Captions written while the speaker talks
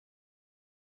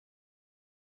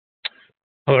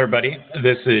Hello, everybody.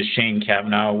 This is Shane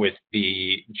Kavanaugh with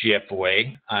the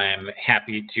GFOA. I'm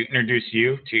happy to introduce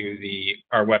you to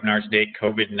our webinar today,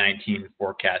 COVID-19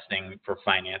 Forecasting for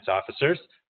Finance Officers.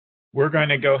 We're going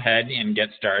to go ahead and get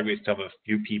started. We still have a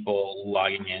few people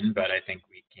logging in, but I think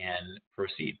we can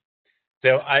proceed.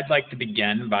 So I'd like to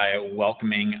begin by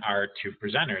welcoming our two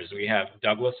presenters. We have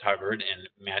Douglas Hubbard and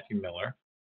Matthew Miller.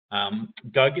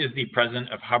 Doug is the president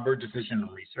of Hubbard Decision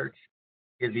Research.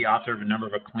 He is the author of a number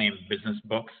of acclaimed business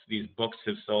books. These books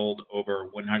have sold over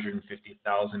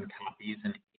 150,000 copies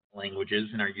in 8 languages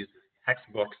and are used as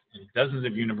textbooks in dozens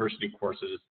of university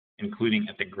courses, including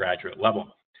at the graduate level.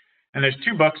 And there's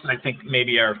 2 books that I think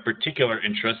maybe are of particular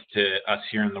interest to us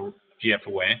here in the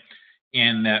GFOA.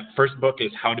 And the first book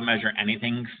is How to Measure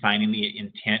Anything, Finding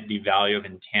the Value of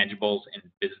Intangibles in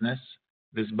Business.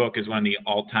 This book is one of the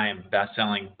all-time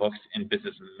best-selling books in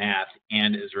business math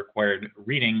and is required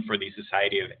reading for the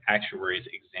Society of Actuaries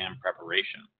exam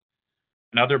preparation.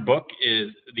 Another book is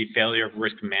The Failure of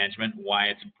Risk Management, Why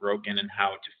It's Broken and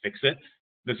How to Fix It.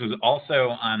 This was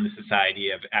also on the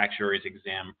Society of Actuaries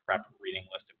exam prep reading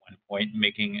list at one point,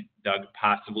 making Doug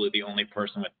possibly the only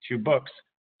person with 2 books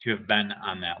to have been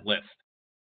on that list.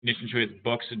 In addition to his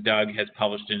books, Doug has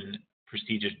published in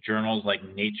prestigious journals like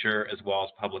Nature, as well as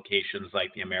publications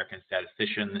like the American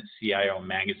Statistician, CIO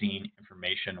Magazine,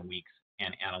 Information Weeks,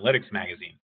 and Analytics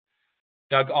Magazine.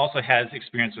 Doug also has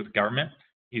experience with government.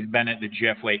 He's been at the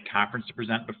GFOA conference to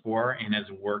present before and has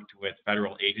worked with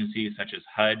federal agencies such as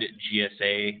HUD,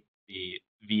 GSA, the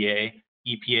VA,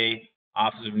 EPA,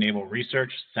 Office of Naval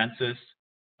Research, Census,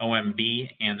 OMB,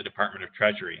 and the Department of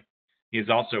Treasury. He has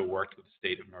also worked with the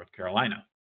state of North Carolina.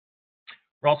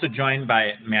 We're also joined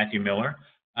by Matthew Miller.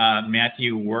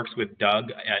 Matthew works with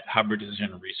Doug at Hubbard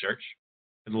Decision Research.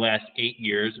 For the last 8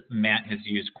 years, Matt has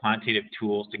used quantitative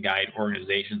tools to guide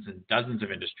organizations in dozens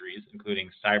of industries,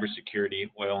 including cybersecurity,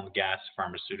 oil and gas,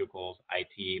 pharmaceuticals,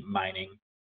 IT, mining,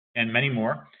 and many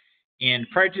more. And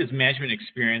prior to his management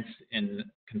experience in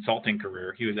consulting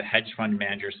career, he was a hedge fund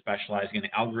manager specializing in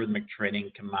algorithmic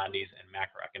trading, commodities, and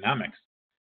macroeconomics.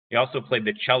 He also played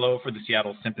the cello for the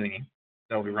Seattle Symphony.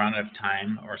 So we run out of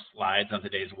time or slides on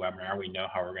today's webinar. We know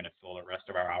how we're going to fill the rest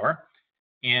of our hour.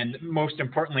 And most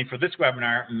importantly for this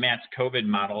webinar, Matt's COVID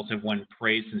models have won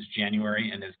praise since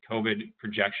January, and his COVID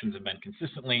projections have been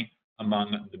consistently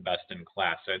among the best in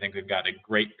class. So I think we've got a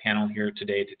great panel here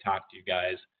today to talk to you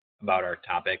guys about our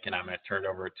topic, and I'm going to turn it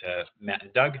over to Matt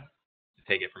and Doug to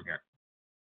take it from here.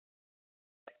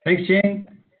 Thanks, Shane.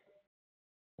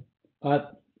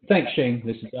 Thanks, Shane.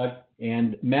 This is Doug.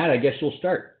 And Matt, I guess you'll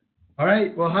start. All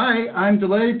right. Well, hi. I'm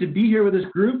delighted to be here with this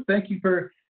group. Thank you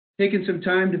for taking some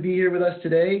time to be here with us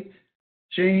today.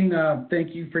 Shane,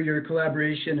 thank you for your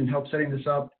collaboration and help setting this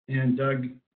up. And Doug,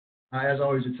 as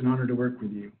always, it's an honor to work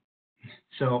with you.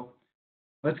 So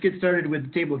let's get started with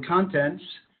the table of contents.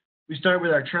 We start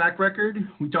with our track record.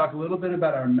 We talk a little bit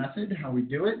about our method, how we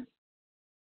do it.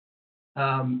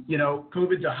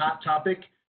 COVID's a hot topic.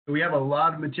 We have a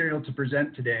lot of material to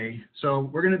present today. So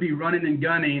we're going to be running and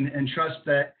gunning and trust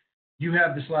that you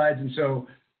have the slides, and so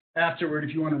afterward,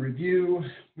 if you want to review,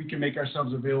 we can make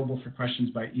ourselves available for questions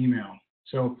by email.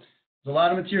 So there's a lot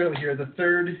of material here. The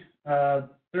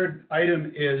third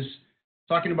item is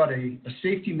talking about a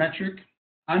safety metric.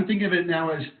 I'm thinking of it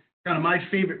now as kind of my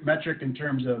favorite metric in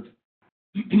terms of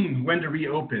when to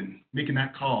reopen, making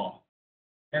that call,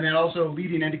 and then also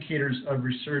leading indicators of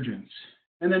resurgence.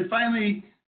 And then finally,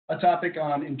 a topic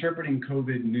on interpreting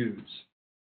COVID news.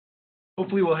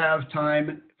 Hopefully we'll have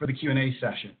time for the Q&A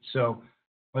session. So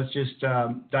let's just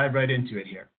dive right into it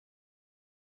here.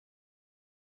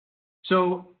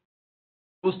 So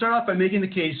we'll start off by making the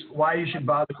case why you should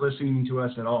bother listening to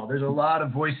us at all. There's a lot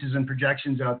of voices and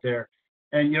projections out there.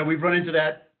 And, we've run into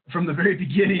that from the very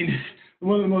beginning.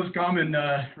 One of the most common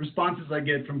responses I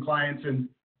get from clients and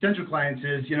potential clients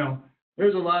is,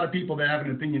 there's a lot of people that have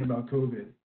an opinion about COVID.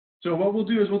 So what we'll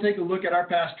do is we'll take a look at our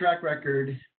past track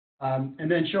record and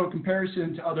then show a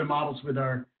comparison to other models with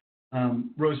our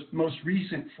most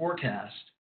recent forecast,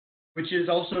 which is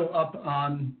also up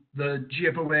on the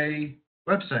GFOA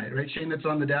website, right, Shane? That's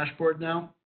on the dashboard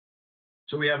now.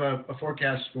 So we have a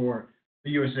forecast for the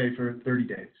USA for 30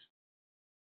 days.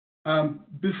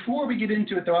 Before we get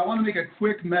into it, though, I want to make a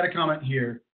quick meta comment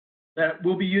here that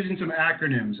we'll be using some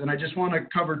acronyms, and I just want to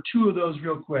cover 2 of those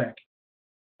real quick.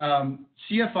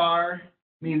 CFR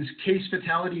means case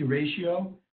fatality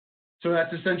ratio. So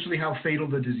that's essentially how fatal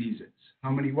the disease is,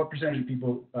 what percentage of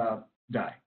people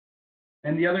die.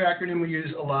 And the other acronym we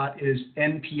use a lot is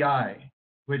NPI,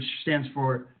 which stands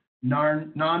for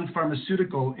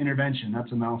non-pharmaceutical intervention.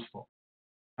 That's a mouthful.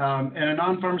 And a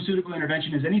non-pharmaceutical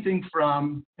intervention is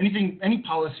any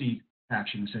policy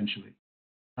action, essentially.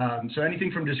 So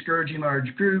anything from discouraging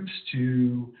large groups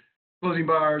to closing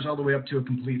bars all the way up to a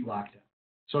complete lockdown.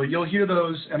 So you'll hear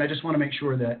those, and I just want to make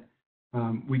sure that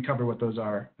we cover what those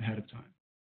are ahead of time.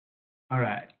 All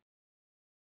right.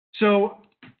 So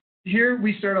here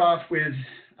we start off with,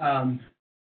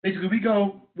 basically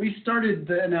we started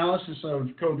the analysis of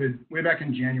COVID way back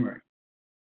in January.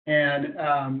 And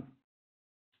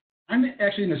I'm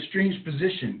actually in a strange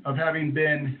position of having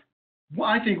been, well,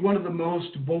 I think, one of the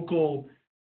most vocal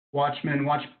watch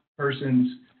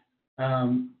persons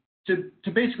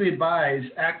to basically advise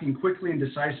acting quickly and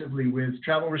decisively with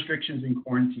travel restrictions and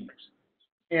quarantines.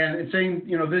 And saying,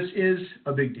 this is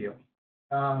a big deal.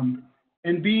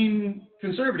 And being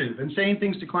conservative and saying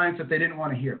things to clients that they didn't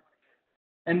want to hear.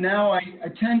 And now I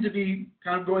tend to be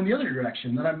kind of going the other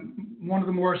direction, that I'm one of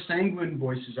the more sanguine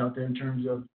voices out there in terms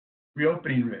of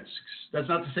reopening risks. That's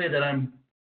not to say that I'm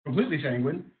completely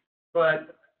sanguine,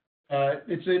 but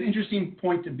it's an interesting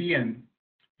point to be in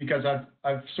because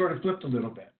I've sort of flipped a little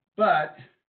bit. But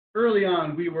early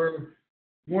on, we were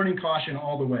warning caution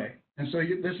all the way. And so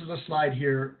this is a slide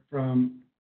here from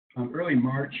early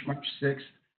March 6th,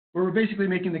 where we're basically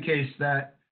making the case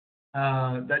that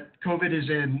that COVID is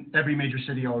in every major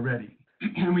city already.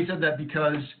 And we said that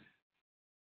because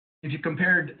if you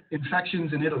compared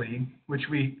infections in Italy, which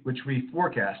we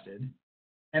forecasted,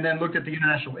 and then looked at the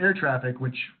international air traffic,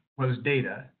 which was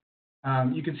data,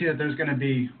 you can see that there's going to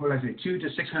be, 200 to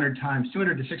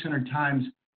 600 times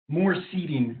more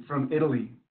seating from Italy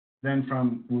than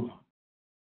from Wuhan.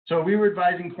 So we were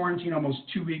advising quarantine almost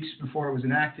 2 weeks before it was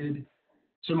enacted.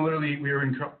 Similarly, we were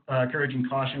encouraging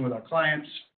caution with our clients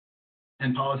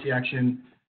and policy action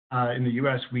in the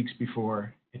U.S. weeks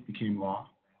before it became law.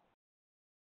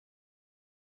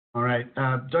 All right,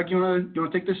 Doug, you want to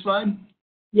take this slide?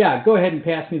 Yeah, go ahead and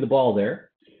pass me the ball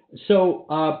there.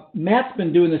 So Matt's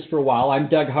been doing this for a while. I'm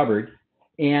Doug Hubbard.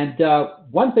 And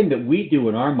one thing that we do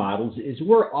in our models is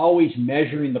we're always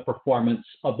measuring the performance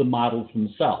of the models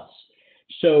themselves.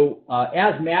 So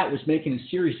as Matt was making a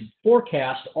series of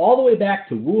forecasts all the way back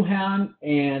to Wuhan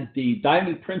and the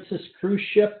Diamond Princess cruise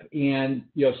ship and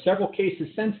several cases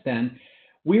since then,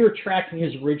 we were tracking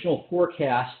his original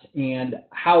forecast and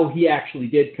how he actually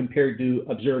did compared to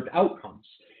observed outcomes.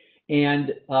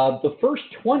 And the first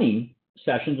 20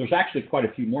 sessions, there's actually quite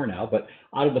a few more now, but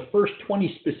out of the first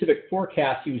 20 specific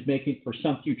forecasts he was making for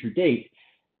some future date,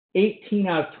 18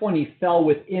 out of 20 fell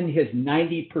within his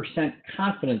 90%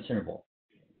 confidence interval,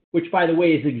 which, by the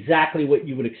way, is exactly what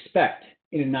you would expect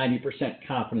in a 90%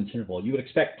 confidence interval. You would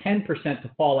expect 10%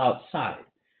 to fall outside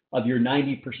of your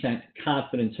 90%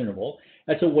 confidence interval.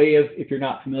 That's a way of, if you're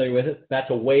not familiar with it, that's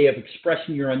a way of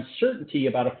expressing your uncertainty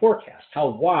about a forecast. How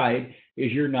wide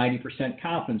is your 90%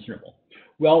 confidence interval?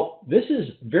 Well, this is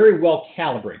very well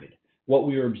calibrated, what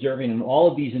we were observing in all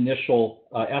of these initial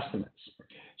estimates.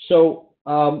 So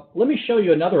let me show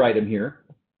you another item here,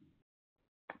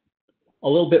 a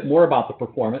little bit more about the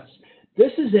performance.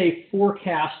 This is a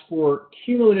forecast for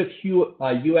cumulative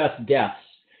U.S. deaths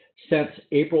since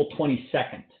April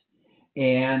 22nd.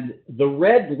 And the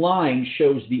red line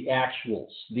shows the actuals.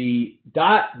 The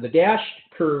dashed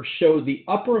curve shows the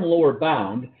upper and lower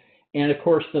bound. And of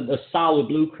course, the solid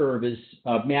blue curve is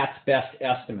Matt's best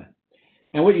estimate.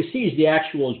 And what you see is the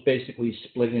actual is basically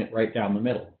splitting it right down the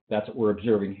middle. That's what we're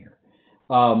observing here.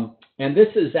 And this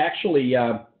is actually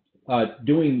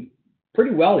doing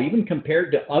pretty well, even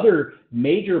compared to other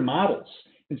major models.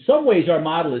 In some ways, our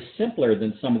model is simpler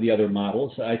than some of the other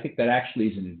models. I think that actually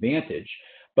is an advantage.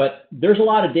 But there's a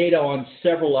lot of data on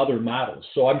several other models.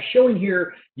 So I'm showing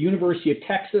here the University of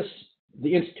Texas,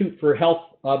 the Institute for Health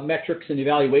Metrics and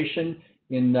Evaluation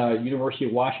in University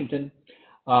of Washington,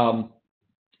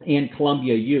 and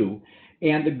Columbia U.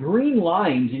 And the green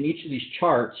lines in each of these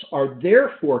charts are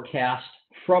their forecast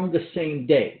from the same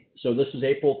day. So this is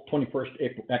April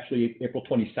 21st, April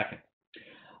 22nd.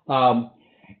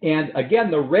 And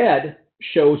again, the red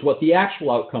shows what the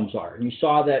actual outcomes are. And you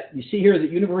see here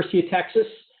that University of Texas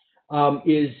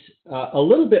is a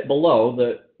little bit below.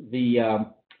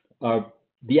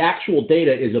 The actual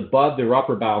data is above their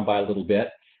upper bound by a little bit.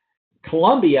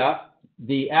 Columbia,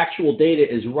 the actual data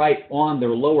is right on their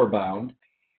lower bound.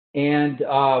 And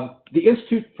the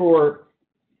Institute for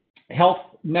Health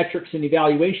Metrics and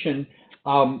Evaluation,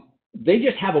 they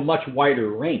just have a much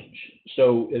wider range.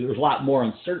 So there's a lot more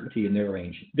uncertainty in their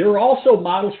range. There are also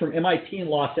models from MIT and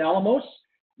Los Alamos,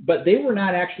 but they were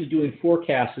not actually doing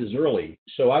forecasts as early.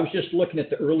 So I was just looking at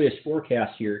the earliest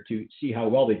forecasts here to see how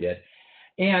well they did.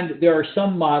 And there are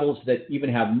some models that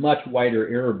even have much wider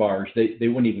error bars. They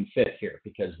wouldn't even fit here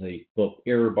because the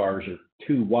error bars are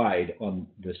too wide on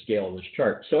the scale of this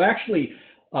chart. So actually,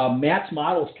 Matt's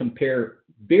models compare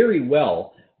very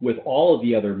well with all of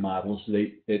the other models.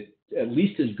 They're at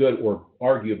least as good or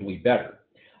arguably better.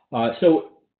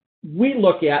 So we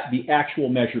look at the actual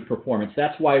measured performance.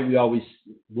 That's why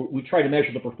we try to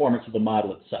measure the performance of the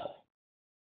model itself.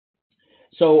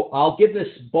 So I'll give this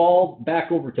ball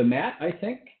back over to Matt, I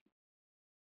think.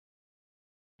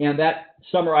 And that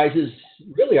summarizes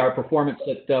really our performance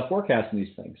at forecasting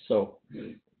these things. So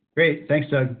great, thanks,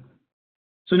 Doug.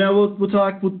 So now we'll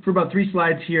talk for about 3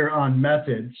 slides here on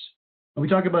methods. We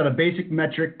talk about a basic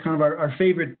metric, kind of our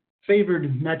favored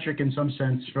metric in some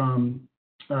sense from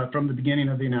the beginning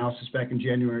of the analysis back in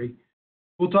January.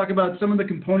 We'll talk about some of the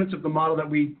components of the model that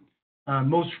we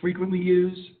most frequently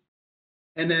use,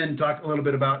 and then talk a little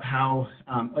bit about how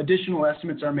additional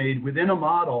estimates are made within a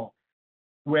model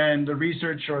when the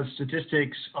research or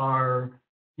statistics are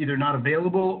either not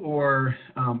available or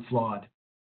flawed.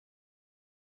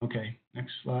 Okay,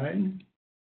 next slide.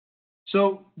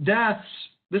 So deaths,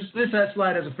 this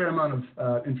slide has a fair amount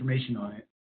of information on it.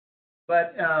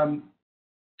 But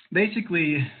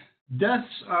basically, deaths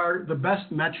are the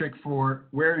best metric for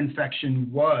where infection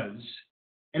was,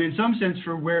 and in some sense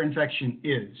for where infection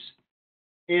is.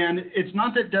 And it's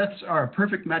not that deaths are a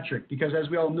perfect metric, because as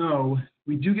we all know,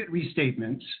 we do get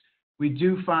restatements. We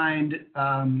do find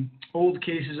old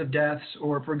cases of deaths,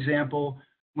 or for example,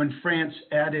 when France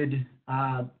added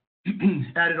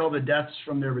added all the deaths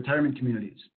from their retirement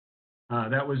communities.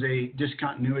 That was a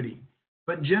discontinuity.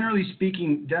 But generally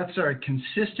speaking, deaths are a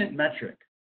consistent metric,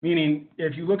 meaning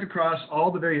if you look across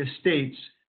all the various states,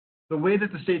 the way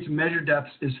that the states measure deaths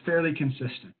is fairly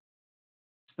consistent.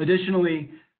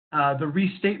 Additionally, the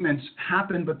restatements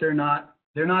happen, but they're not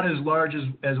as large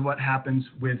as what happens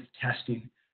with testing.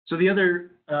 So the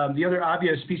other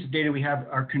obvious piece of data we have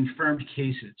are confirmed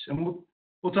cases, and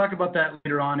we'll talk about that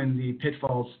later on in the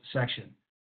pitfalls section.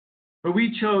 But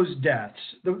we chose deaths.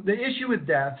 The issue with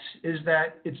deaths is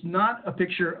that it's not a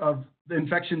picture of the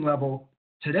infection level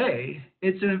today.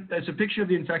 It's a picture of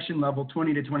the infection level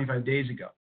 20 to 25 days ago.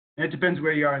 And it depends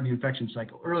where you are in the infection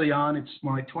cycle. Early on, it's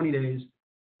more like 20 days.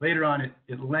 Later on,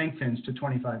 it lengthens to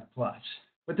 25 plus.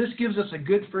 But this gives us a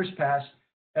good first pass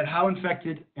at how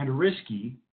infected and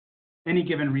risky any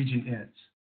given region is.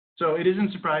 So it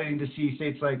isn't surprising to see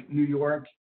states like New York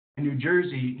and New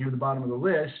Jersey near the bottom of the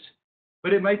list,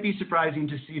 but it might be surprising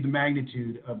to see the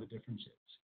magnitude of the differences.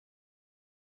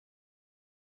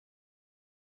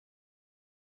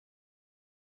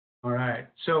 All right,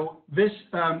 so this,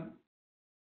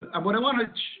 what I want to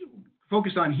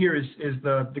focus on here is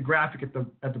the graphic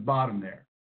at the bottom there.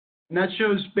 And that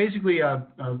shows basically a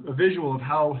visual of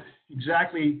how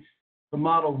exactly the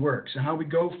model works and how we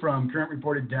go from current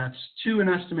reported deaths to an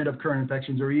estimate of current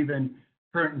infections or even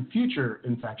current and future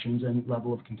infections and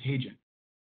level of contagion.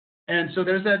 And so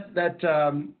there's that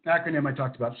acronym I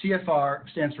talked about. CFR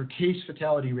stands for case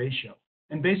fatality ratio.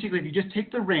 And basically, if you just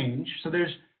take the range, so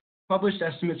there's published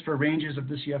estimates for ranges of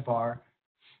the CFR,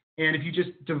 and if you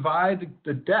just divide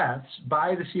the deaths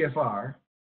by the CFR,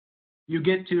 you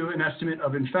get to an estimate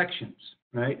of infections,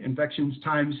 right? Infections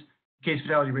times case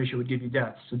fatality ratio would give you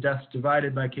deaths. So deaths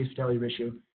divided by case fatality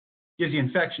ratio gives you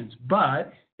infections.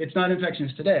 But it's not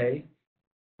infections today,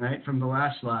 right, from the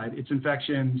last slide. It's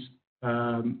infections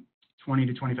 20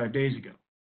 to 25 days ago.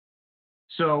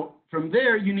 So from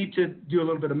there, you need to do a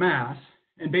little bit of math.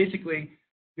 And basically,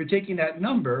 you're taking that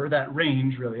number, that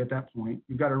range really at that point.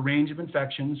 You've got a range of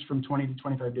infections from 20 to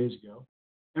 25 days ago.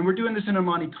 And we're doing this in a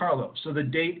Monte Carlo. So the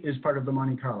date is part of the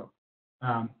Monte Carlo.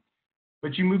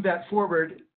 But you move that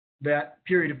forward, that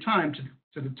period of time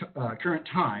to the current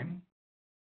time.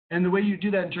 And the way you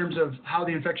do that in terms of how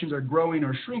the infections are growing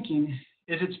or shrinking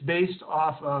is it's based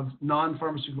off of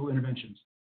non-pharmaceutical interventions.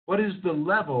 What is the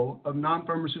level of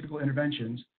non-pharmaceutical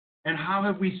interventions, and how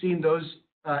have we seen those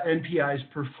NPIs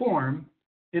perform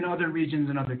in other regions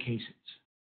and other cases?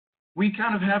 We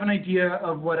kind of have an idea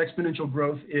of what exponential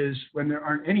growth is when there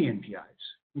aren't any NPIs.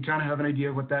 We kind of have an idea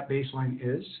of what that baseline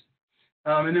is.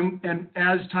 And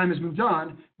as time has moved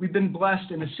on, we've been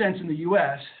blessed in a sense in the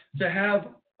US to have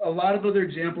a lot of other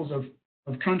examples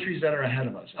of countries that are ahead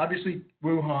of us. Obviously,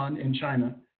 Wuhan in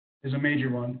China is a major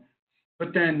one,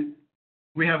 but then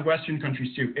we have Western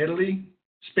countries too. Italy,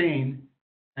 Spain,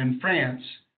 and France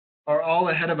are all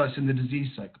ahead of us in the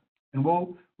disease cycle. And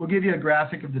we'll give you a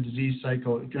graphic of the disease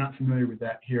cycle if you're not familiar with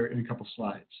that here in a couple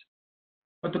slides.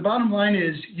 But the bottom line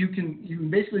is you can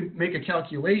basically make a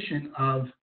calculation of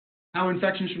how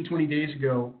infections from 20 days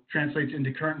ago translates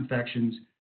into current infections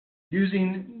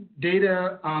using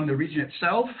data on the region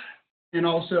itself and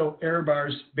also error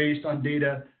bars based on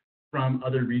data from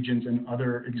other regions and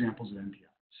other examples of NPIs.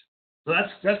 So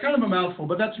that's kind of a mouthful,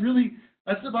 but that's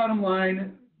the bottom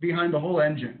line behind the whole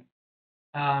engine.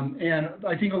 And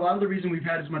I think a lot of the reason we've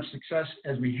had as much success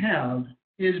as we have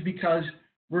is because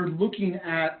we're looking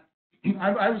at,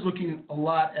 I was looking a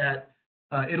lot at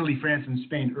Italy, France, and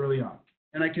Spain early on,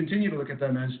 and I continue to look at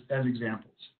them as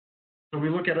examples. So we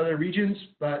look at other regions,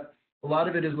 but a lot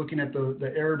of it is looking at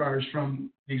the error bars from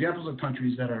the examples of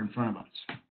countries that are in front of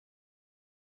us.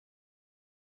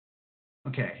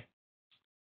 Okay,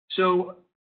 so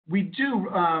we do,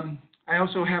 I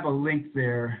also have a link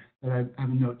there that I have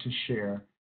a note to share.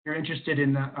 If you're interested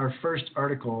in our first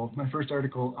article, my first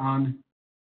article on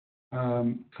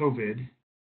COVID,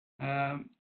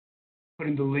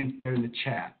 putting the link there in the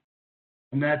chat.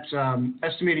 And that's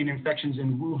estimating infections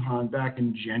in Wuhan back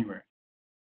in January.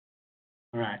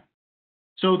 All right.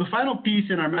 So the final piece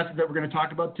in our method that we're going to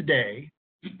talk about today,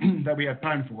 that we have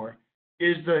time for,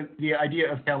 is the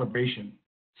idea of calibration.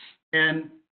 And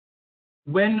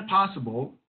when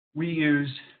possible, we use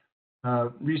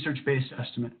research-based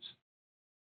estimates.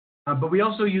 But we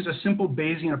also use a simple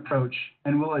Bayesian approach,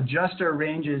 and we'll adjust our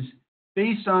ranges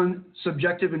based on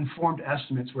subjective informed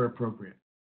estimates where appropriate.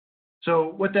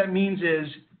 So what that means is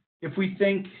if we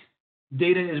think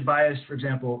data is biased, for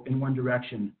example, in one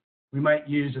direction, we might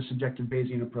use a subjective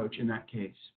Bayesian approach in that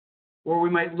case. Or we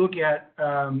might look at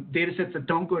data sets that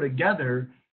don't go together,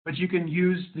 but you can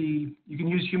use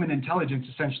human intelligence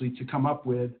essentially to come up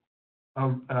with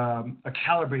a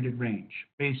calibrated range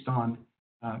based on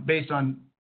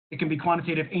it can be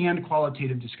quantitative and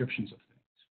qualitative descriptions of things.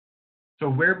 So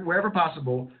wherever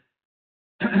possible,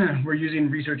 we're using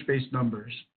research-based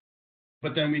numbers,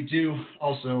 but then we do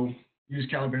also use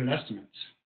calibrated estimates.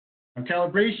 Now,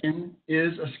 calibration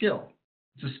is a skill.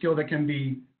 It's a skill that can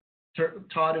be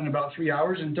taught in about 3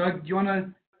 hours. And Doug, do you want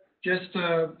to just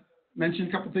mention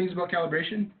a couple things about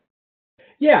calibration?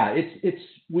 Yeah,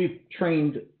 we've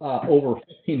trained over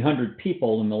 1,500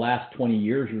 people in the last 20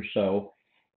 years or so,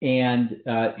 and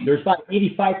there's about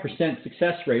 85%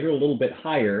 success rate, or a little bit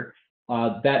higher.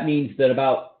 That means that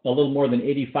about a little more than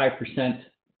 85%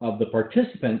 of the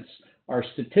participants are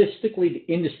statistically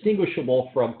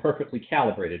indistinguishable from perfectly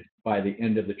calibrated by the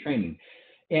end of the training.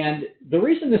 And the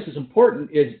reason this is important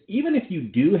is even if you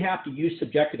do have to use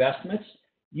subjective estimates,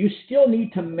 you still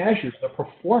need to measure the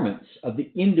performance of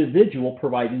the individual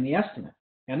providing the estimate.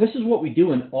 And this is what we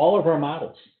do in all of our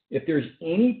models. If there's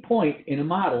any point in a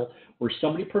model where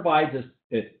somebody provides,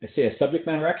 say a subject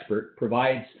matter expert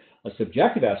provides a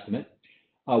subjective estimate,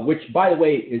 which by the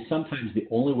way is sometimes the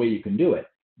only way you can do it,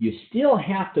 you still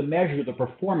have to measure the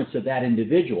performance of that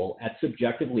individual at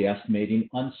subjectively estimating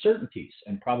uncertainties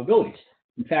and probabilities.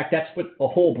 In fact, that's what a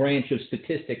whole branch of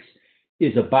statistics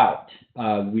is about.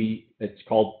 It's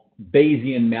called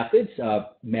Bayesian methods.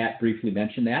 Matt briefly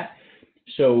mentioned that.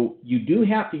 So you do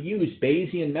have to use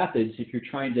Bayesian methods if you're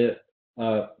trying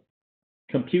to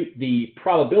compute the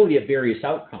probability of various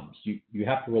outcomes. You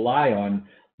have to rely on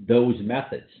those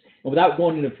methods. And without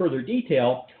going into further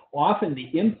detail, often the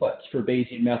inputs for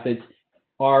Bayesian methods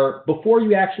are before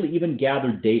you actually even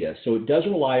gather data. So it does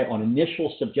rely on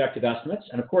initial subjective estimates.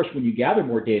 And of course, when you gather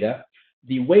more data,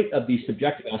 the weight of these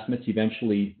subjective estimates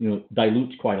eventually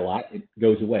dilutes quite a lot. It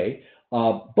goes away.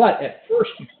 But at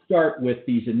first, you start with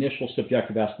these initial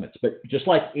subjective estimates. But just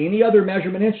like any other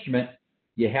measurement instrument,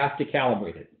 you have to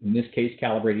calibrate it. In this case,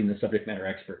 calibrating the subject matter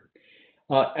expert.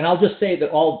 And I'll just say that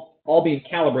all being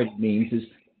calibrated means is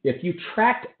if you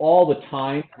tracked all the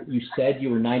time that you said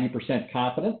you were 90%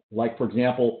 confident, like for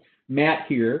example, Matt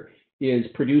here is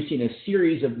producing a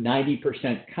series of 90%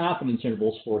 confidence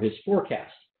intervals for his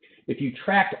forecast. If you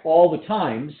tracked all the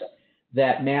times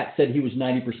that Matt said he was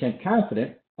 90%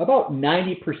 confident, about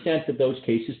 90% of those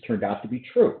cases turned out to be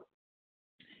true.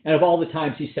 And of all the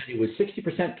times he said he was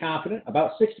 60% confident,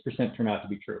 about 60% turned out to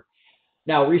be true.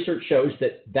 Now, research shows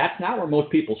that that's not where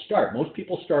most people start. Most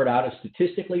people start out as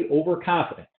statistically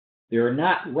overconfident. They're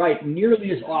not right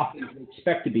nearly as often as they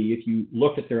expect to be if you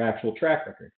look at their actual track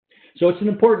record. So it's an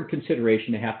important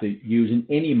consideration to have to use in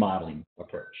any modeling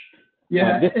approach.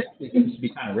 Yeah, this seems to be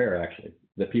kind of rare, actually,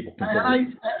 that people consider.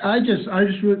 I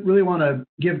just really want to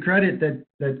give credit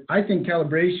that I think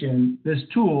calibration, this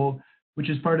tool, which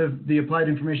is part of the applied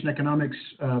information economics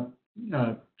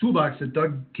toolbox that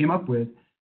Doug came up with,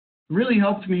 really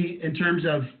helped me in terms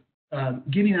of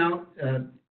getting out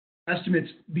estimates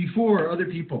before other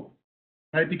people,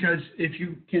 right? Because if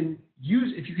you can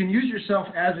use yourself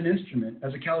as an instrument,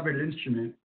 as a calibrated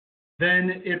instrument,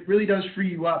 then it really does free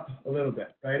you up a little bit,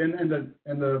 right? And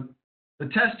the The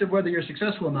test of whether you're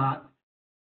successful or not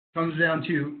comes down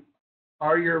to,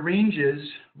 are your ranges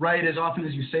right as often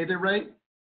as you say they're right?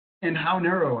 And how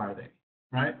narrow are they,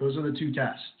 right? Those are the two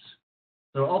tests.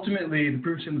 So ultimately, the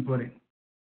proof's in the pudding.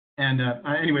 And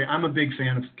anyway, I'm a big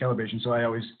fan of calibration, so I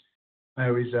always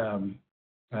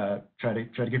try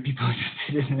to get people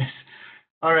interested in this.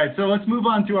 All right, so let's move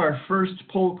on to our first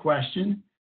poll question.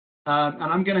 And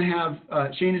I'm going to have,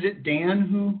 Shane, is it Dan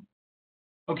who?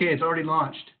 Okay, it's already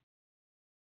launched.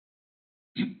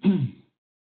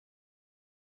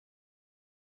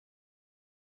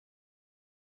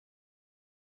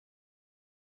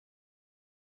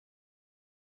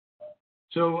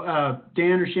 So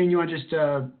Dan or Shane, you want to just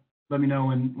let me know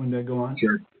when to go on?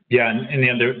 Sure. Yeah, and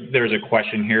then there's a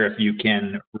question here if you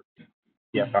can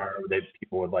CFR that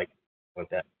people would like with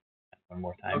that one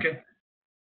more time. Okay.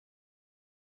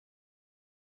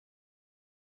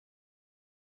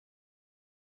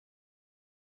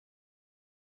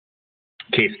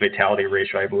 Case fatality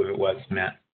ratio, I believe it was,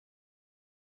 Matt.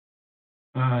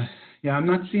 Yeah, I'm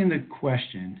not seeing the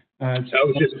question.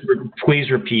 Just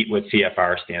please repeat what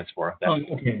CFR stands for. Oh,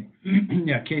 okay.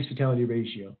 Yeah, case fatality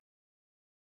ratio.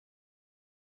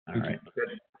 All right.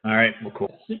 All right. Well,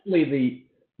 cool. Simply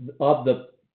of the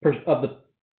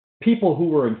people who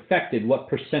were infected, what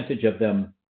percentage of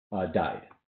them died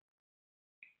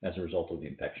as a result of the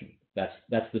infection? That's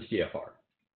the CFR.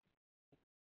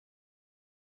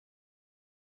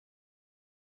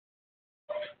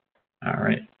 All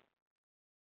right.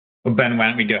 Well, Ben, why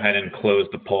don't we go ahead and close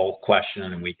the poll question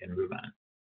and we can move on.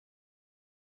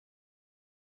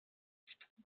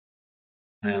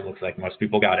 And it looks like most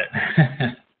people got it,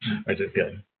 which is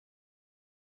good.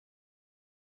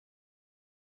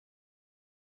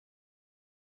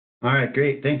 All right,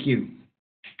 great. Thank you.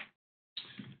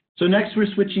 So next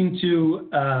we're switching to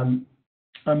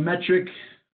a metric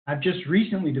I've just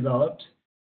recently developed.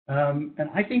 And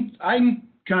I think I'm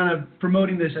kind of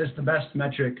promoting this as the best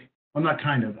metric. Well, not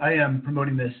kind of. I am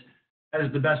promoting this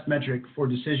as the best metric for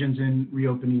decisions in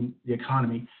reopening the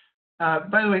economy.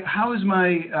 By the way, how is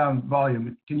my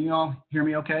volume? Can you all hear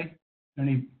me okay?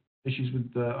 Any issues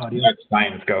with the audio? That's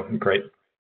fine. Let's go. Great.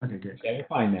 Okay, great. Yeah, you're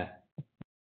fine, Matt.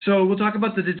 So we'll talk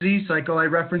about the disease cycle. I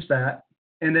referenced that.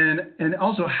 And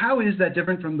also, how is that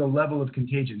different from the level of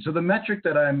contagion? So the metric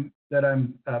that I'm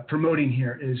promoting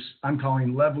here is I'm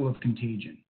calling level of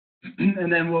contagion. And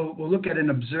then we'll look at an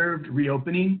observed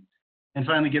reopening and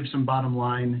finally give some bottom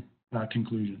line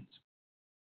conclusions.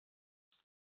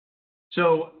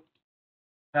 So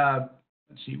let's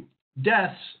see,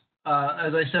 deaths,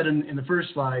 as I said in the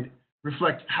first slide,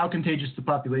 reflect how contagious the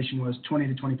population was 20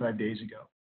 to 25 days ago.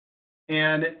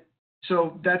 And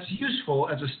so that's useful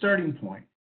as a starting point,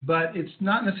 but it's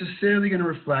not necessarily going to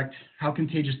reflect how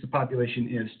contagious the population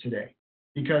is today,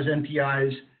 because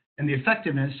NPIs and the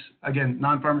effectiveness, again,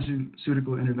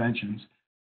 non-pharmaceutical interventions,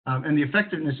 and the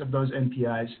effectiveness of those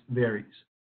NPIs varies.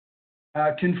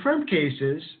 Confirmed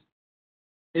cases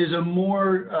is a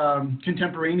more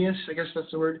contemporaneous, I guess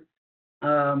that's the word,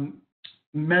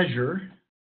 measure.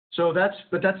 So that's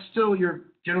still, you're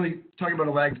generally talking about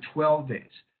a lag of 12 days.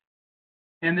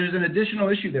 And there's an additional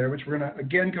issue there, which we're going to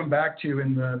again come back to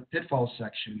in the pitfalls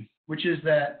section, which is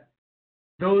that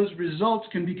those results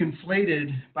can be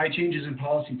conflated by changes in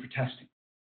policy for testing.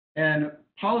 And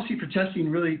policy for testing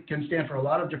really can stand for a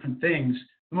lot of different things.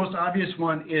 The most obvious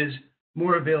one is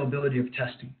more availability of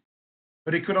testing.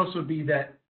 But it could also be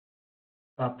that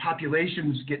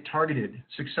populations get targeted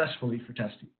successfully for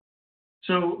testing.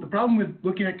 So the problem with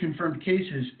looking at confirmed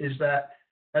cases is that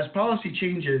as policy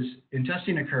changes in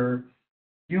testing occur,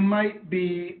 you might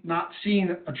be not seeing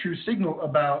a true signal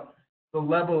about the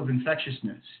level of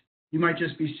infectiousness. You might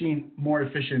just be seeing more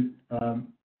efficient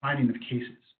finding of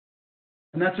cases.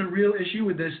 And that's a real issue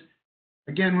with this.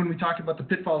 Again, when we talk about the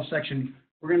pitfalls section,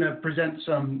 we're going to present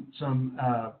some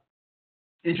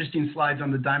interesting slides on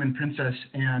the Diamond Princess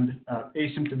and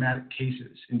asymptomatic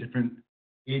cases in different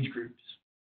age groups.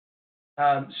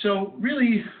 So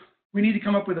really, we need to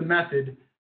come up with a method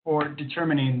for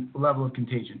determining the level of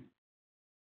contagion.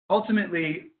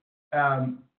 Ultimately,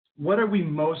 what are we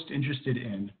most interested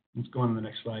in? Let's go on to the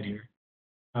next slide here.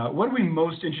 What are we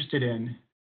most interested in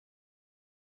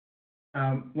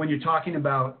when you're talking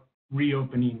about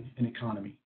reopening an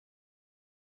economy,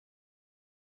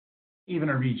 even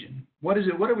a region? What is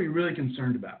it? What are we really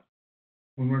concerned about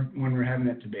when we're having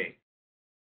that debate?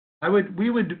 We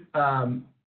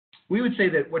would say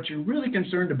that what you're really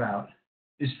concerned about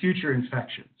is future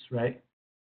infections, right?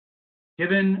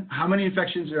 Given how many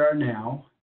infections there are now,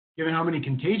 given how many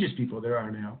contagious people there are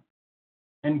now,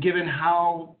 and given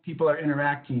how people are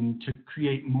interacting to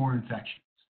create more infections.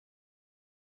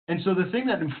 And so the thing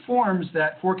that informs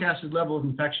that forecasted level of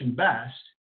infection best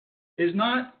is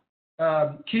not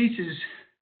cases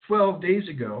 12 days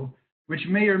ago, which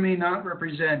may or may not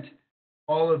represent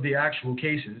all of the actual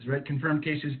cases, right? Confirmed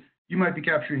cases, you might be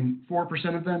capturing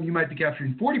 4% of them, you might be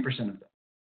capturing 40% of them.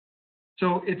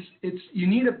 So you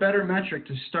need a better metric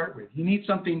to start with. You need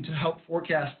something to help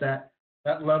forecast that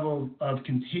level of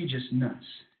contagiousness.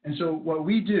 And so what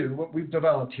we've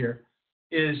developed here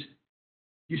is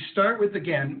you start with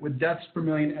deaths per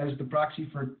million as the proxy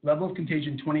for level of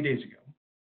contagion 20 days ago.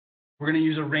 We're going to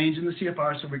use a range in the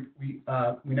CFR, so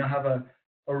we now have a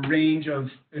range of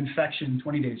infection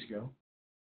 20 days ago.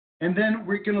 And then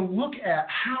we're going to look at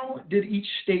how did each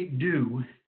state do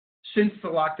since the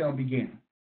lockdown began.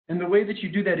 And the way that you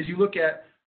do that is you look at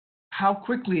how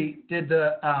quickly did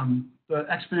the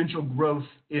exponential growth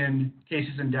in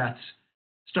cases and deaths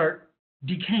start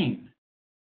decaying.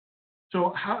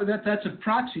 So that's a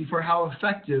proxy for how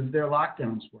effective their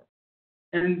lockdowns were.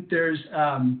 And there's,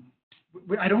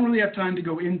 I don't really have time to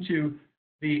go into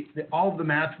all of the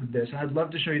math with this. I'd love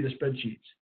to show you the spreadsheets.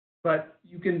 But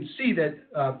you can see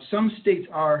that some states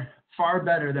are far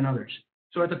better than others.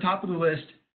 So at the top of the list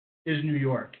is New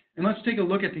York. And let's take a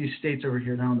look at these states over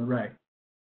here now on the right.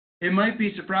 It might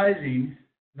be surprising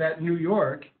that New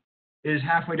York is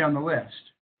halfway down the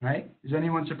list, right? Is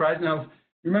anyone surprised? Now,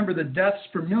 remember the deaths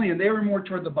per million, they were more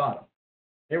toward the bottom.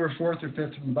 They were fourth or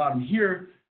fifth from the bottom. Here,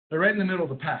 they're right in the middle of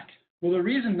the pack. Well, the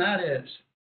reason that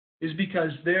is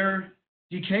because their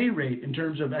decay rate in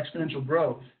terms of exponential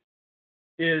growth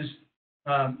is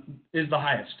the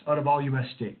highest out of all U.S.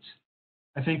 states.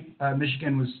 I think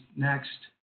Michigan was next.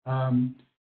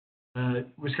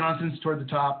 Wisconsin's toward the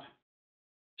top.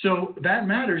 So that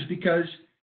matters because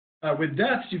with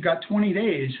deaths, you've got 20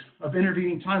 days of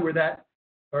intervening time where that,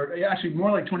 or actually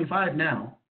more like 25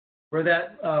 now, where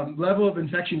that level of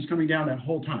infection is coming down that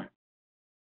whole time,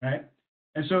 right?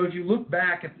 And so if you look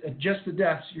back at just the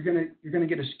deaths, you're gonna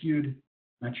get a skewed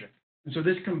metric. And so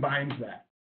this combines that.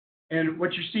 And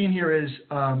what you're seeing here is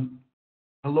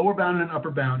a lower bound and an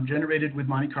upper bound generated with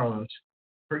Monte Carlos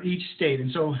for each state.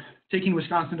 And so taking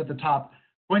Wisconsin at the top,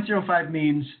 0.05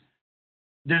 means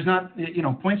there's not,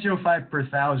 0.05 per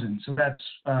thousand. So that's,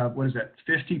 what is that,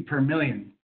 50 per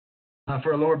million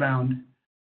for a lower bound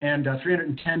and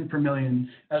 310 per million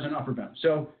as an upper bound.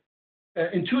 So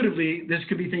intuitively, this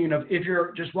could be thinking of if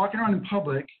you're just walking around in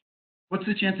public, what's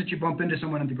the chance that you bump into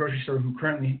someone at the grocery store who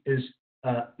currently is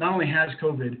not only has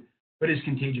COVID, but is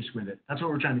contagious with it? That's what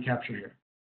we're trying to capture here.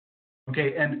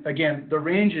 Okay, and again, the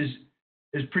range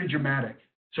is pretty dramatic.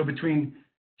 So between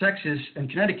Texas and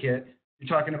Connecticut, you're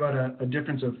talking about a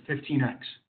difference of 15x,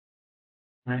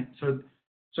 right?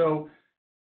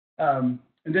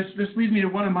 And this leads me to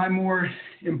one of my more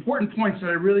important points that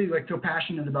I really feel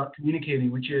passionate about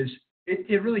communicating, which is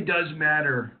it really does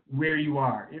matter where you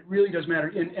are. It really does matter,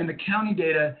 and the county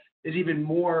data is even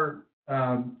more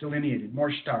delineated,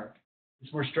 more stark.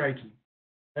 It's more striking.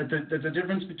 That the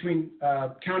difference between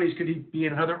counties could be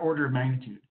another order of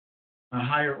magnitude,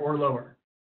 higher or lower.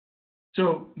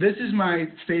 So this is my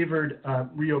favored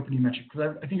reopening metric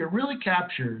because I think it really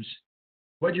captures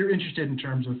what you're interested in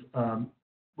terms of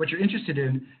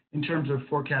in terms of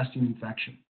forecasting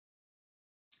infection.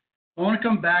 I want to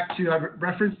come back to, I've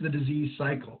referenced the disease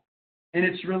cycle, and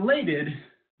it's related,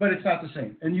 but it's not the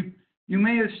same. And you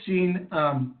may have seen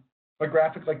a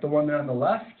graphic like the one there on the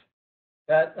left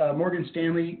that Morgan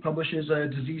Stanley publishes a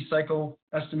disease cycle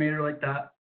estimator like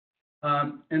that,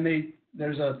 and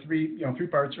there's three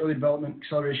parts: early development,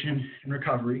 acceleration, and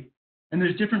recovery. And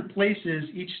there's different places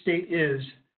each state is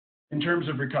in terms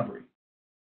of recovery.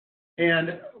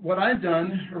 And what I've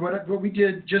done, or what we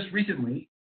did just recently,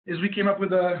 is we came up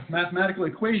with a mathematical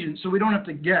equation so we don't have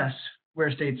to guess where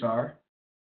states are.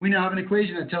 We now have an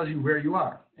equation that tells you where you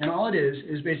are. And all it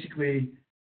is basically,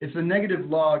 it's the negative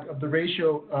log of the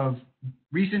ratio of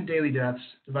recent daily deaths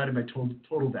divided by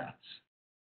total deaths.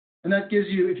 And that gives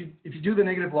you, if you do the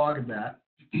negative log of that,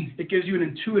 it gives you an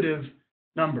intuitive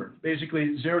number,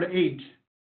 basically 0 to 8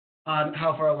 on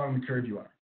how far along the curve you are.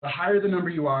 The higher the number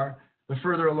you are, the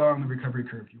further along the recovery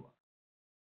curve you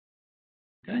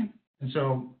are. Okay? And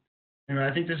so anyway,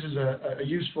 I think this is a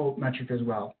useful metric as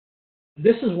well.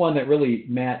 This is one that really,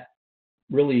 Matt,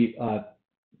 really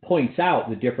points out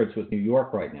the difference with New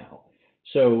York right now.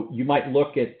 So you might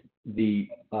look at the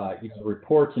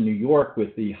reports in New York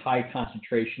with the high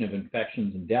concentration of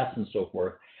infections and deaths and so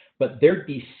forth, but they're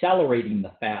decelerating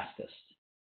the fastest,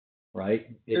 right?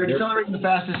 They're decelerating the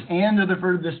fastest, and they're the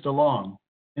furthest along.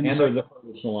 And they're the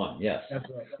furthest along. Yes. That's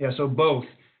right. Yeah. So both.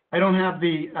 I don't have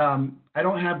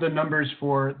the numbers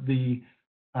for the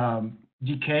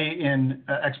decay in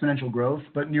exponential growth,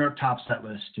 but New York tops that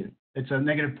list too. It's a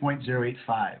negative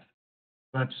 0.085.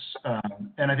 That's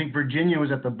and I think Virginia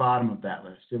was at the bottom of that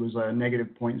list. It was a negative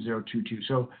 0.022.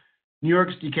 So New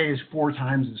York's decay is 4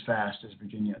 times as fast as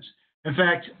Virginia's. In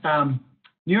fact,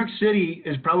 New York City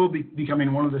is probably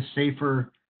becoming one of the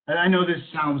safer. And I know this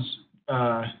sounds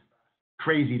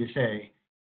crazy to say,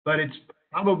 but it's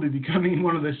probably becoming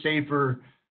one of the safer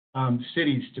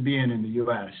cities to be in the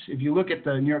U.S. If you look at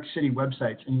the New York City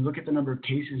websites and you look at the number of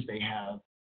cases they have,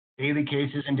 daily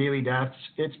cases and daily deaths,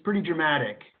 it's pretty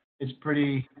dramatic. It's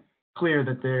pretty clear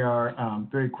that they are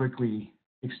very quickly,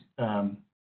 it's a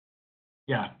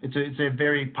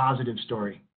very positive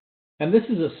story. And this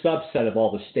is a subset of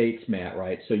all the states, Matt,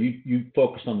 right? So you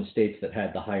focused on the states that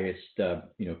had the highest,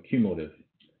 cumulative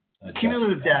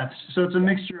deaths. So it's a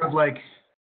mixture of like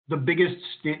the biggest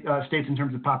states in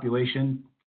terms of population.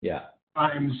 Yeah.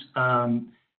 Times,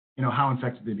 how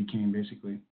infected they became,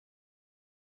 basically.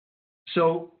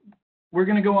 So we're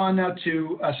going to go on now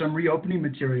to some reopening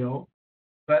material,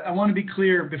 but I want to be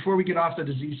clear before we get off the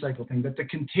disease cycle thing that the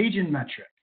contagion metric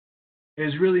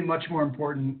is really much more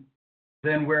important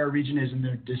than where a region is in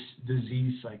their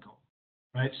disease cycle,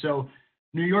 right? So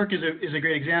New York is a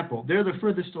great example. They're the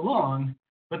furthest along,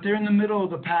 but they're in the middle of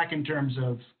the pack in terms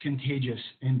of contagious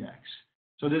index.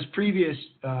 So this previous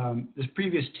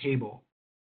table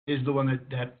is the one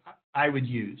that I would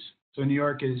use. So New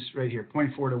York is right here,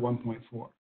 0.4 to 1.4.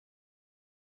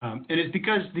 And it's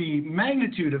because the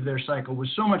magnitude of their cycle was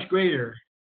so much greater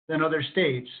than other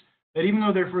states that even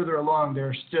though they're further along,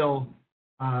 they're still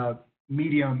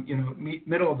medium,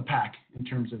 middle of the pack in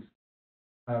terms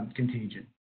of contagion.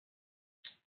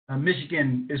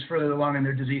 Michigan is further along in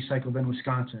their disease cycle than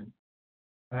Wisconsin,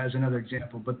 as another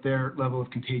example, but their level of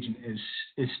contagion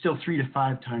is still 3 to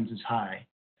 5 times as high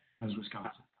as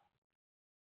Wisconsin.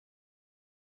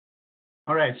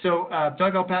 All right, so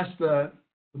Doug, I'll pass the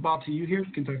ball to you here.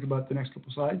 You can talk about the next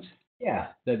couple slides. Yeah,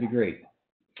 that'd be great.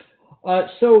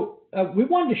 So we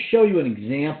wanted to show you an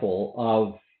example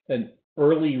of an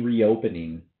early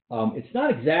reopening. It's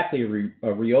not exactly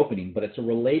a reopening, but it's a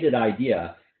related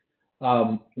idea.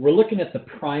 We're looking at the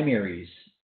primaries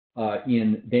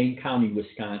in Dane County,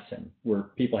 Wisconsin, where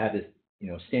people had to,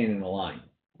 stand in a line,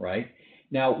 right?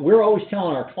 Now, we're always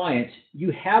telling our clients,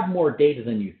 you have more data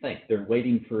than you think. They're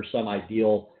waiting for some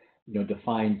ideal,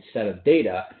 defined set of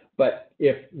data. But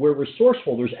if we're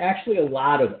resourceful, there's actually a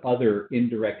lot of other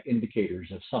indirect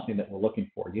indicators of something that we're looking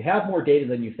for. You have more data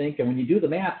than you think, and when you do the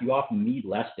math, you often need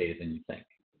less data than you think.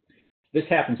 This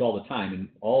happens all the time in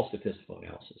all statistical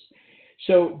analysis.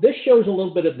 So this shows a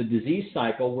little bit of the disease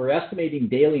cycle. We're estimating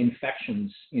daily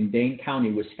infections in Dane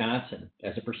County, Wisconsin,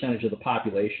 as a percentage of the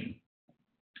population.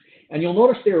 And you'll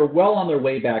notice they are well on their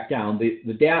way back down.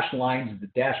 The dashed lines, the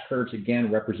dashed curves,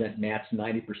 again, represent Matt's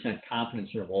 90% confidence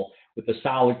interval, with the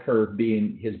solid curve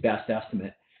being his best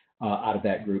estimate out of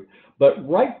that group. But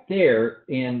right there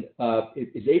in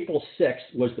is April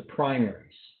 6th was the primaries.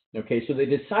 Okay, so they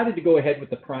decided to go ahead with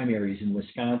the primaries in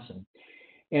Wisconsin.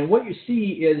 And what you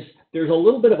see is there's a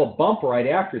little bit of a bump right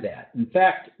after that. In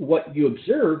fact, what you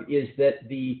observe is that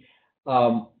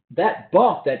that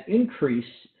bump, that increase,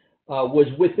 was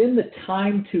within the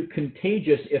time to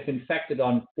contagious if infected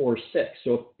on 4-6.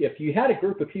 So if you had a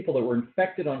group of people that were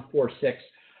infected on 4-6,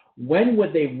 when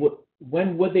would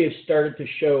they have started to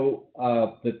show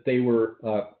that they were?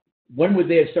 When would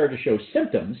they have started to show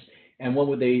symptoms, and when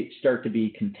would they start to be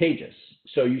contagious?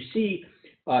 So you see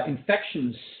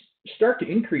infections start to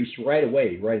increase right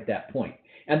away, right at that point,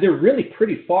 and they're really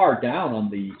pretty far down on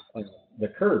the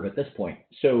curve at this point.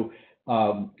 So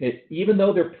even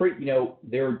though they're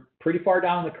pretty far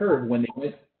down the curve, when they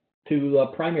went to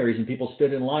primaries and people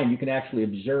stood in line, you can actually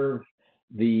observe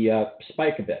the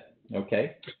spike a bit.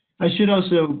 Okay. I should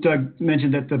also, Doug,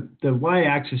 mention that the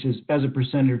y-axis is as a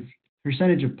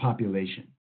percentage of population.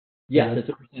 Yes, it's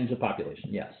a percentage of population.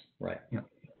 Yes, right. Yeah.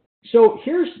 So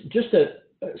here's just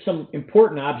some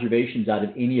important observations out of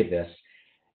any of this.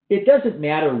 It doesn't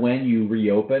matter when you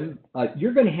reopen,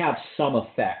 you're going to have some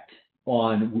effect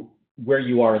on where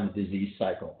you are in the disease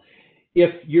cycle.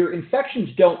 If your infections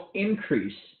don't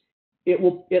increase, it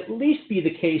will at least be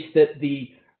the case that the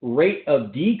rate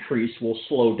of decrease will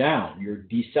slow down. Your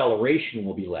deceleration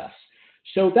will be less.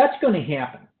 So that's going to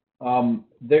happen.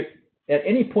 At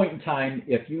any point in time,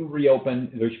 if you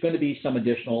reopen, there's going to be some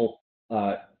additional,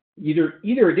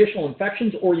 either additional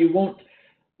infections, or you won't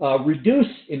reduce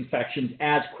infections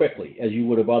as quickly as you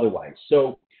would have otherwise.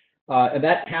 So, and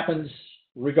that happens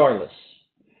regardless.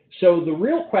 So the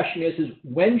real question is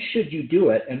when should you do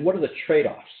it, and what are the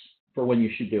trade-offs for when you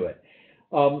should do it?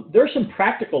 There are some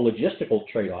practical logistical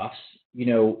trade-offs. You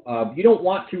don't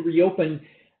want to reopen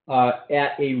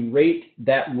at a rate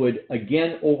that would,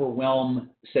 again, overwhelm,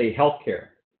 say, healthcare,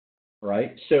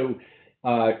 right? So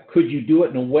could you do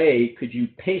it in a way, could you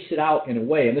pace it out in a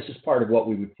way, and this is part of what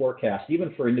we would forecast,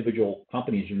 even for individual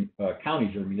companies,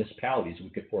 counties or municipalities, we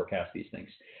could forecast these things.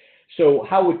 So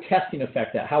how would testing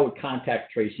affect that? How would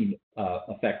contact tracing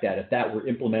affect that if that were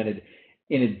implemented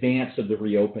in advance of the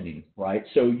reopening, right?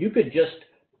 So you could just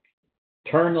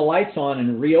turn the lights on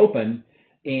and reopen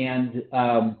and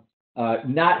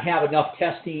not have enough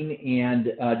testing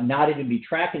and not even be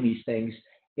tracking these things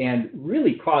and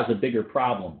really cause a bigger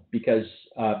problem, because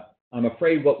I'm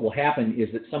afraid what will happen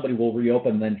is that somebody will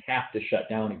reopen and then have to shut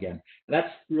down again. And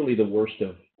that's really the worst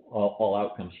of all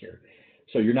outcomes here.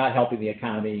 So you're not helping the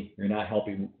economy, you're not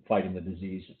helping fighting the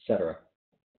disease, et cetera.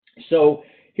 So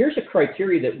here's a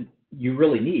criteria that you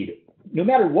really need. No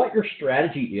matter what your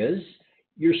strategy is,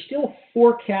 you're still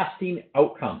forecasting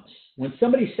outcomes. When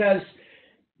somebody says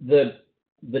the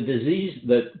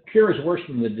cure is worse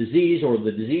than the disease, or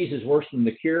the disease is worse than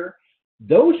the cure,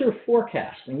 those are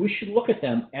forecasts, and we should look at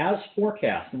them as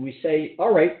forecasts. And we say,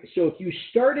 all right, so if you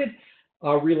started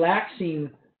relaxing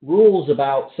rules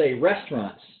about, say,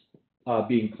 restaurants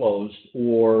being closed,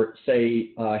 or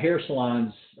say hair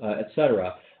salons, et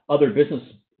cetera, other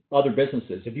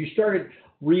businesses, if you started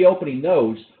reopening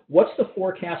those, what's the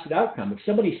forecasted outcome? If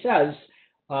somebody says,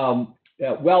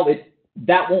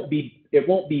 it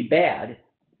won't be bad,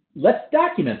 let's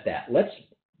document that. Let's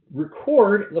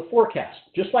record the forecast,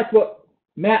 just like what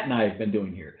Matt and I have been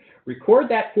doing here. Record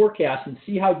that forecast and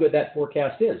see how good that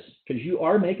forecast is, because you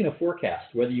are making a forecast,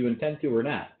 whether you intend to or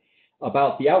not,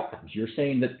 about the outcomes. You're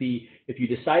saying that if you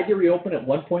decide to reopen at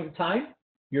one point in time,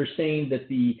 you're saying that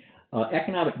the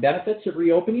economic benefits of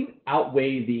reopening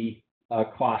outweigh the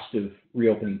cost of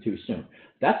reopening too soon.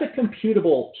 That's a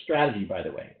computable strategy, by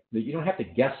the way, that you don't have to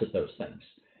guess at those things.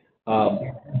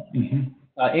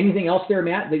 Anything else there,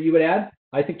 Matt, that you would add?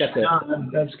 I think that's it. No,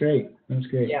 that's great. That's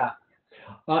great. Yeah.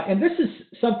 And this is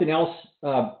something else,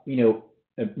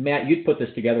 Matt, you'd put this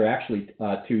together actually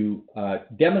to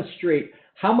demonstrate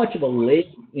how much of a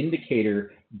late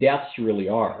indicator deaths really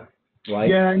are, right?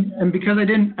 Yeah, and because I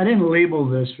didn't label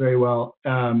this very well,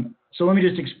 so let me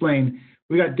just explain.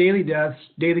 We got daily deaths,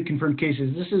 daily confirmed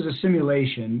cases. This is a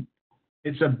simulation.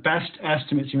 It's a best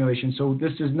estimate simulation. So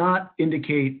this does not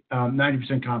indicate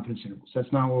 90% confidence intervals.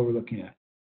 That's not what we're looking at.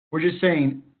 We're just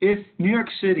saying if New York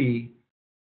City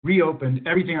reopened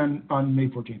everything on May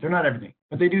 14th, or not everything,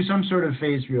 but they do some sort of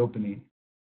phased reopening,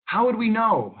 how would we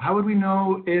know? How would we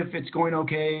know if it's going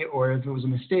okay, or if it was a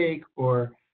mistake,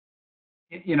 or,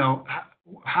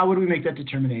 how would we make that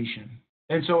determination?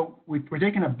 And so we're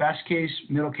taking a best case,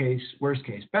 middle case, worst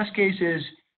case. Best case is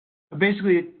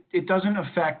basically it doesn't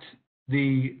affect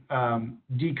the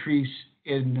decrease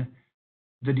in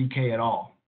the decay at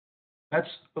all. That's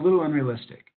a little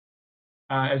unrealistic.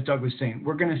 As Doug was saying,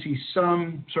 we're going to see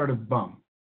some sort of bump.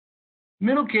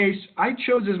 Middle case, I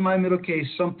chose as my middle case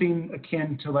something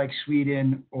akin to like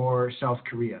Sweden or South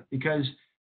Korea, because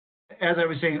as I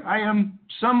was saying, I am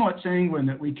somewhat sanguine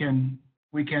that we can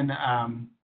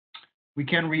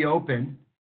reopen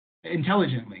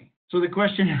intelligently. So the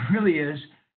question really is,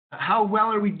 how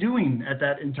well are we doing at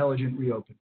that intelligent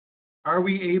reopen? Are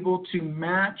we able to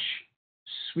match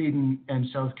Sweden and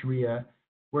South Korea,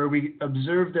 where we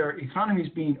observe their economies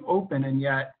being open and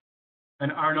yet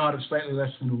an R0 of slightly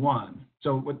less than 1?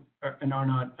 So what an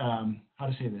R0, how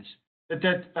to say this?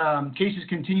 That cases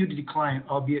continue to decline,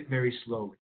 albeit very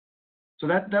slowly. So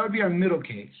that would be our middle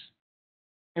case.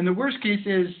 And the worst case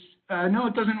is, no,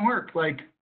 it doesn't work. Like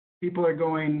people are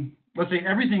going, let's say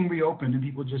everything reopened and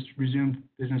people just resumed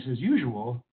business as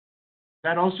usual.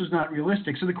 That also is not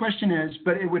realistic. So the question is,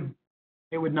 but it would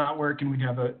not work, and we'd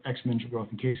have an exponential growth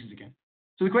in cases again.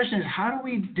 So the question is, how do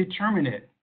we determine it?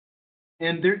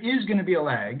 And there is going to be a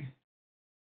lag,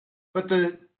 but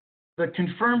the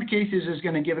confirmed cases is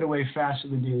going to give it away faster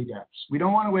than daily deaths. We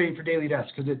don't want to wait for daily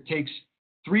deaths, because it takes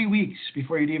 3 weeks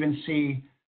before you'd even see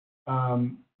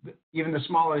even the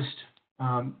smallest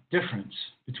difference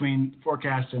between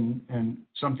forecast and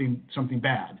something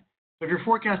bad. So if you're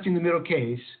forecasting the middle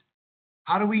case,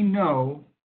 how do we know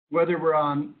whether we're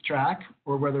on track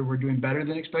or whether we're doing better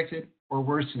than expected or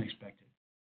worse than expected?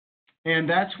 And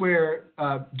that's where,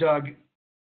 Doug,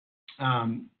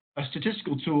 a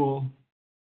statistical tool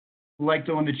like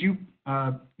the one that you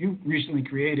recently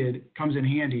created comes in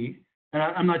handy. And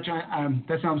I'm not trying,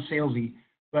 that sounds salesy,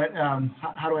 but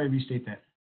how do I restate that?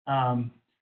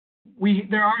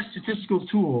 There are statistical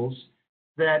tools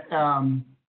that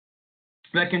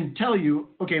that can tell you,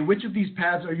 okay, which of these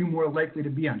paths are you more likely to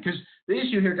be on? Because the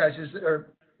issue here, guys,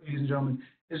 ladies and gentlemen,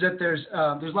 is that there's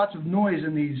lots of noise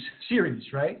in these series,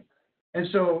 right? And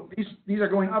so these are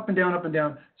going up and down, up and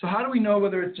down. So how do we know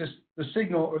whether it's just the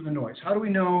signal or the noise? How do we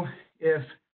know if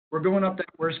we're going up that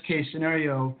worst case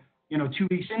scenario, 2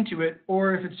 weeks into it,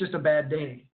 or if it's just a bad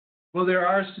day? Well, there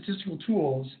are statistical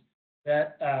tools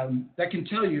that can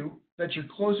tell you that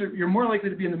you're more likely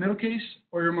to be in the middle case,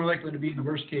 or you're more likely to be in the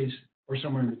worst case, or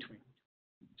somewhere in between.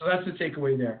 So that's the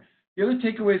takeaway there. The other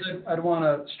takeaways I'd want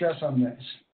to stress on this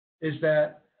is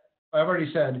that I've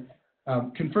already said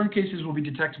confirmed cases will be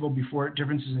detectable before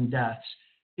differences in deaths.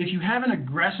 If you have an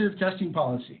aggressive testing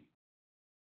policy,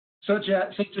 such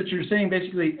that you're saying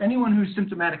basically anyone who's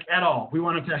symptomatic at all, we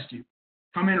want to test you,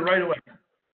 come in right away.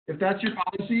 If that's your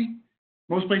policy,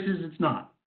 most places it's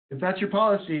not. If that's your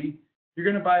policy, you're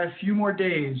going to buy a few more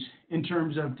days in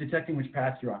terms of detecting which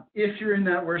path you're on. If you're in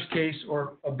that worst case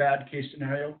or a bad case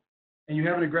scenario, and you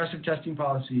have an aggressive testing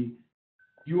policy,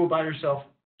 you will buy yourself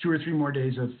 2 or 3 more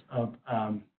days of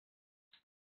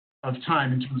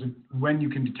time in terms of when you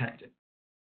can detect it.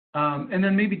 And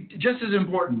then maybe just as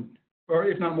important, or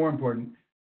if not more important,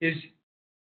 is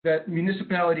that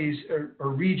municipalities or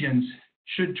regions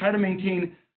should try to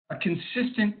maintain a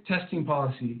consistent testing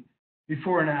policy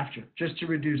before and after, just to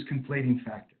reduce conflating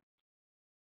factors.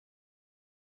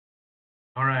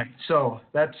 All right, so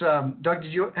that's, Doug,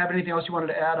 did you have anything else you wanted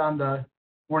to add on the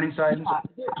warning signs?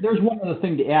 There's one other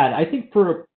thing to add. I think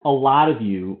for a lot of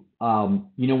you, when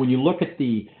you look at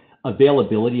the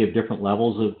availability of different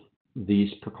levels of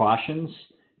these precautions,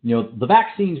 the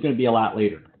vaccine is going to be a lot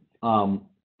later.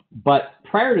 But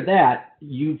prior to that,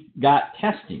 you've got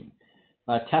testing.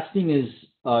 Testing is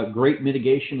a great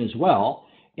mitigation as well.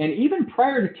 And even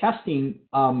prior to testing,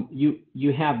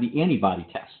 you have the antibody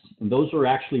tests, and those are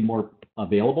actually more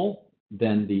available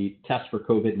than the test for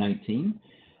COVID-19.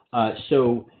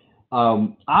 So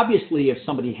obviously, if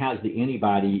somebody has the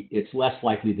antibody, it's less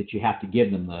likely that you have to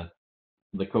give them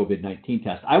the COVID-19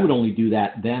 test. I would only do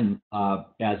that then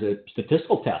as a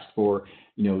statistical test for,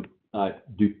 do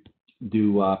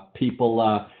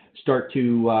people start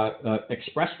to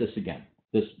express this again?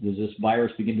 Does this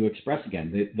virus begin to express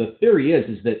again? The theory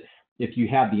is that if you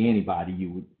have the antibody, you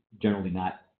would generally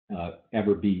not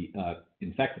ever be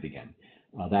infected again.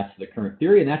 That's the current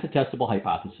theory, and that's a testable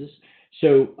hypothesis.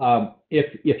 So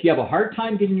if you have a hard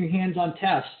time getting your hands on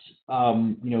tests,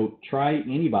 try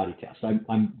antibody tests.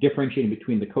 I'm differentiating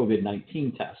between the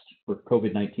COVID-19 test for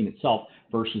COVID-19 itself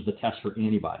versus the test for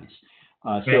antibodies.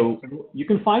 So you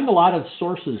can find a lot of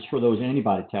sources for those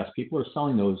antibody tests. People are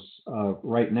selling those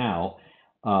right now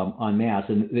en masse,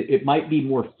 and it might be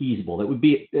more feasible. That would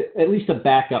be at least a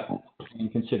backup in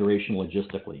consideration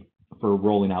logistically for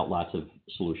rolling out lots of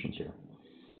solutions here.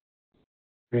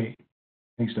 Great.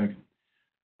 Thanks, Doug.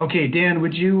 Okay, Dan,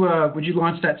 would you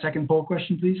launch that second poll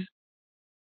question, please?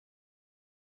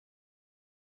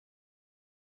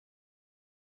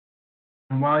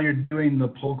 And while you're doing the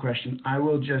poll question, I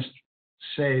will just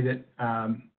say that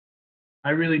I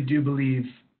really do believe,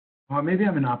 well, maybe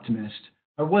I'm an optimist.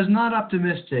 I was not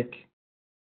optimistic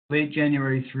late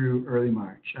January through early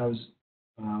March. I was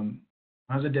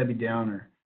a Debbie Downer.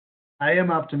 I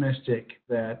am optimistic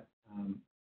that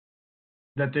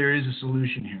that there is a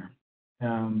solution here.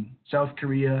 South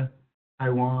Korea,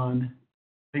 Taiwan,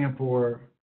 Singapore,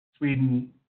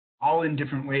 Sweden, all in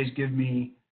different ways give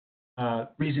me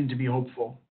reason to be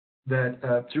hopeful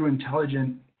that through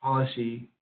intelligent policy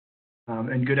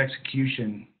and good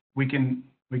execution, we can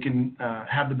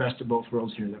have the best of both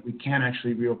worlds here, that we can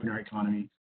actually reopen our economy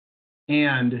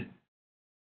and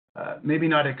maybe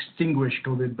not extinguish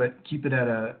COVID, but keep it at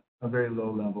a very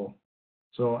low level.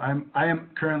 So I am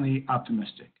currently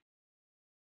optimistic.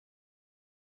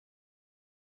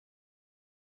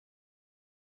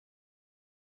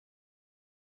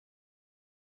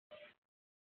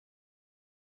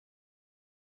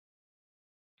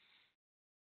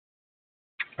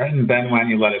 All right, and Ben, why don't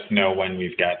you let us know when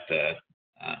we've got the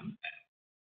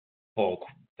poll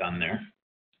done there?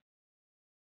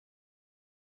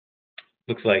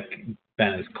 Looks like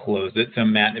Ben has closed it. So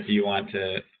Matt, if you want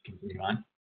to continue on.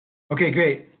 Okay,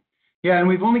 great. Yeah, and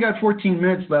we've only got 14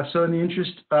 minutes left. So in the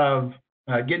interest of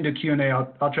getting to Q&A,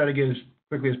 I'll try to get as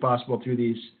quickly as possible through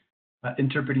these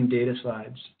interpreting data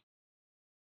slides.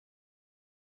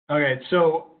 Okay,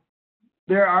 so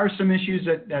there are some issues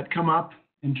that come up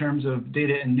in terms of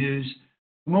data and news.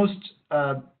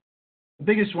 The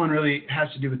biggest one really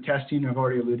has to do with testing. I've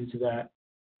already alluded to that.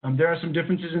 There are some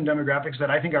differences in demographics that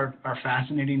I think are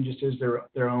fascinating, just as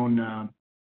their own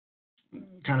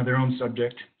kind of their own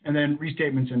subject, and then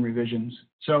restatements and revisions.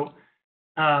 So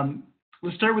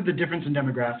let's start with the difference in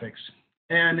demographics.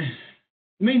 And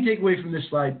the main takeaway from this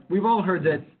slide, we've all heard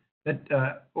that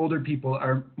that older people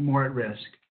are more at risk.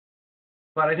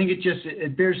 But I think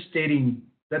it bears stating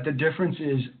that the difference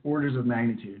is orders of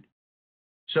magnitude.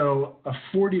 So a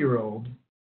 40-year-old,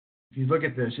 if you look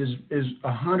at this, is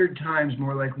 100 times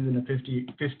more likely than a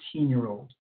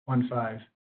 15-year-old, 1-5,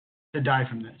 to die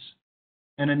from this.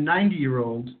 And a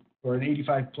 90-year-old or an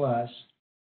 85 plus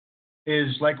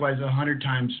is likewise 100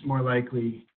 times more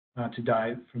likely to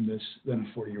die from this than a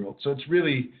 40-year-old. So it's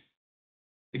really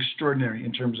extraordinary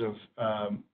in terms of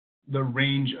the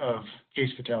range of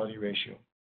case fatality ratio.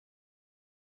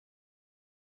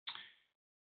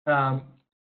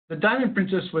 The Diamond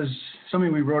Princess was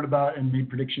something we wrote about and made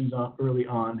predictions on early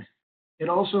on. It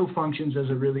also functions as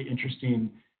a really interesting,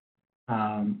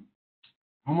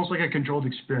 almost like a controlled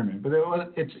experiment, but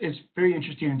it's very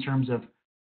interesting in terms of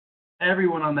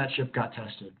everyone on that ship got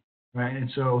tested, right?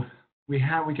 And so we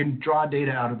can draw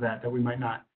data out of that we might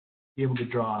not be able to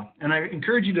draw. And I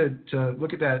encourage you to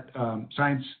look at that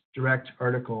Science Direct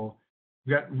article.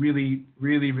 We've got really,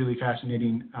 really, really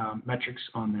fascinating metrics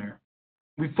on there.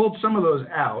 We pulled some of those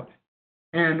out,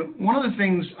 and one of the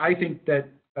things I think that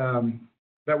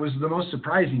that was the most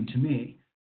surprising to me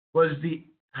was the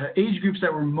age groups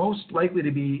that were most likely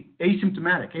to be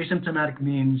asymptomatic. Asymptomatic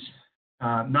means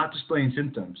not displaying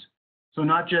symptoms. So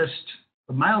not just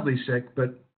mildly sick,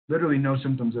 but literally no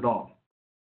symptoms at all.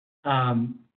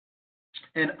 And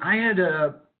I had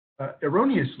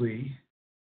erroneously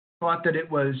thought that it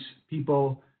was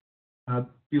people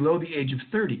below the age of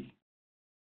 30.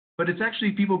 But it's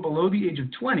actually people below the age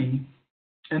of 20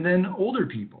 and then older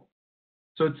people.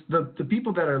 So it's the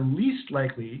people that are least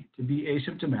likely to be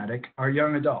asymptomatic are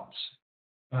young adults,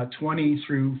 20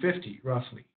 through 50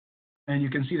 roughly. And you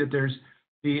can see that there's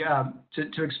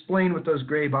to explain what those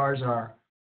gray bars are,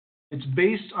 it's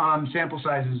based on sample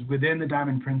sizes within the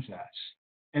Diamond Princess.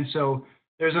 And so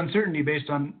there's uncertainty based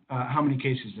on how many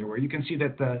cases there were. You can see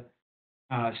that the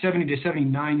 70 to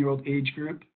 79-year-old age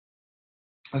group,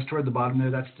 that's toward the bottom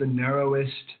there, that's the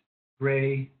narrowest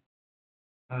gray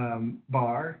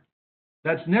bar.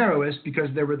 That's narrowest because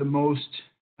there were the most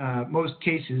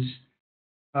cases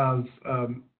of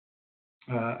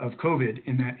COVID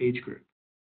in that age group.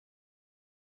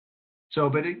 So,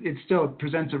 but it still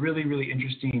presents a really, really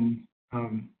interesting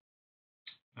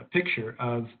picture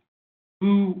of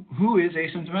who is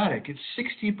asymptomatic. It's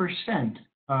 60%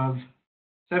 of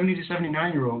 70 to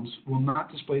 79-year-olds will not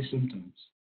display symptoms.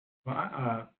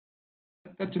 Well,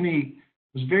 that to me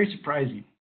was very surprising.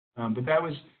 But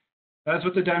that's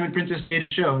what the Diamond Princess data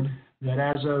showed, that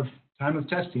as of time of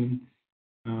testing,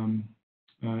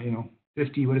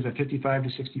 55 to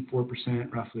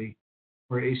 64% roughly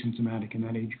were asymptomatic in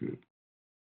that age group.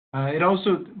 It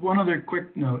also, one other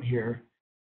quick note here,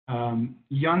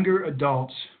 younger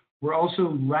adults were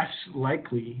also less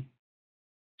likely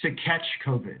to catch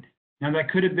COVID. Now that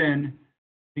could have been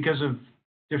because of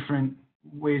different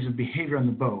ways of behavior on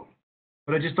the boat,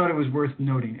 but I just thought it was worth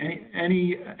noting.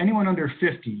 Anyone under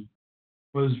 50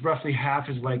 was roughly half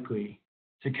as likely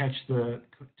to catch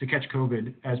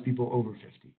COVID as people over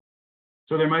 50.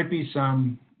 So there might be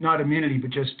some, not immunity,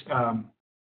 but just a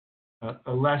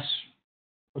less,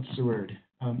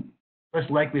 less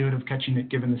likelihood of catching it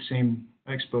given the same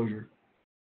exposure.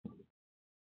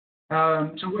 So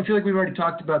I feel like we've already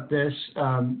talked about this.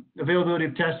 Availability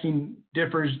of testing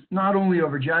differs not only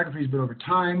over geographies, but over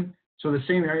time. So the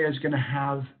same area is going to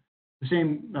have, the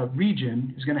same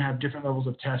region is going to have different levels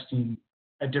of testing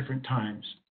at different times.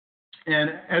 And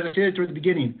as I stated toward the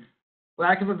beginning,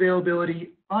 lack of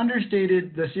availability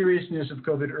understated the seriousness of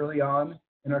COVID early on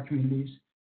in our communities,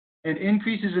 and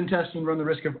increases in testing run the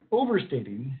risk of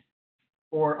overstating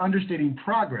or understating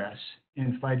progress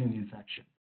in fighting the infection.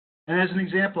 And as an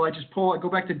example, I go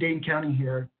back to Dane County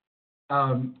here.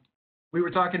 We were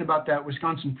talking about that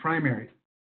Wisconsin primary,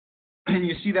 and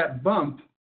you see that bump.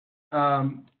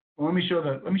 Well, let me show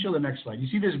the next slide. You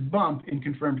see this bump in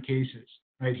confirmed cases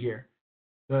right here.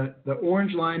 The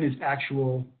orange line is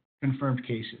actual confirmed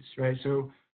cases, right?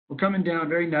 So we're coming down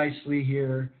very nicely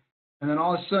here, and then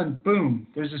all of a sudden, boom,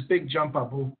 there's this big jump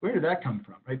up. Well, where did that come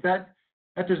from, right? That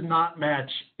does not match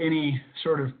any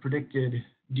sort of predicted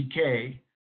decay.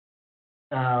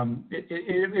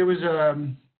 It was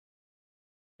a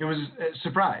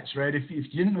surprise, right? If you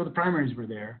didn't know the primaries were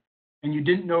there and you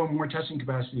didn't know more testing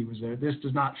capacity was there, this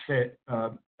does not fit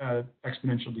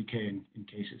exponential decay in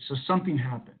cases. So something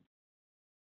happened.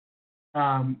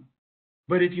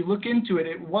 But if you look into it,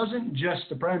 it wasn't just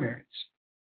the primaries.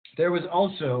 There was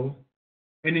also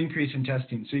an increase in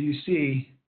testing. So you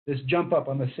see this jump up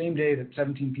on the same day that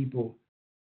 17 people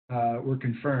were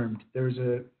confirmed. There was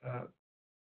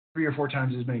 3 or 4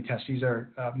 times as many tests. These are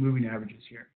moving averages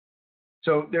here.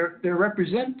 So there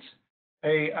represents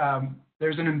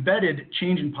there's an embedded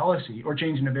change in policy or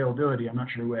change in availability, I'm not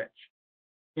sure which,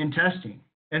 in testing.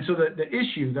 And so the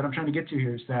issue that I'm trying to get to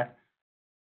here is that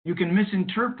you can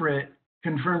misinterpret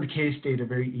confirmed case data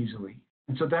very easily.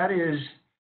 And so that is,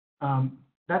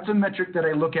 that's a metric that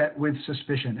I look at with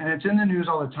suspicion. And it's in the news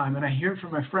all the time. And I hear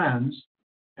from my friends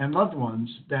and loved ones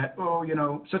that, oh, you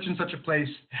know, such and such a place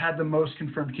had the most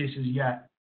confirmed cases yet,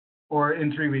 or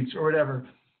in 3 weeks, or whatever.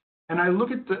 And I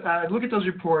look at those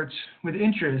reports with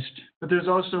interest, but there's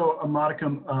also a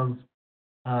modicum of,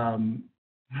 I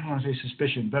don't want to say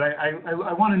suspicion, but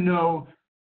I want to know,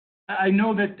 I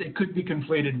know that it could be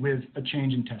conflated with a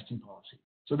change in testing policy.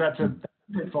 So that's a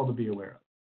pitfall to be aware of.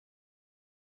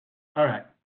 All right.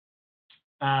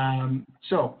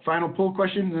 So final poll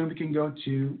question, and then we can go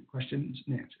to questions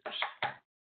and answers.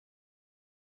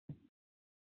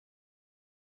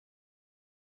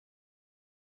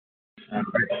 All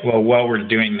right. Well, while we're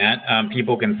doing that,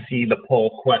 people can see the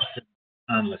poll question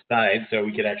on the side, so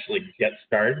we could actually get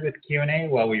started with Q&A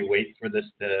while we wait for this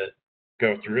to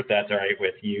go through, if that's all right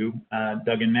with you,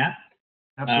 Doug and Matt.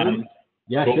 Absolutely.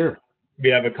 Yeah, cool. sure. We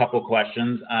have a couple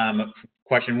questions.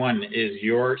 Question one, is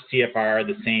your CFR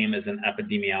the same as an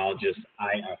epidemiologist's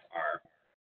IFR?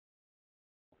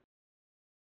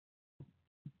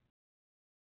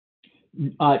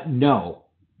 No.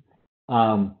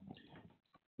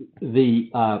 The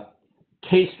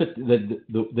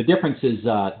difference is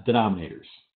denominators.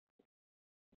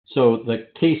 So the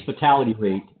case fatality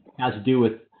rate has to do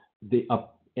with the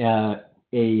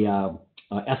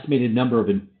estimated number of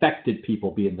infected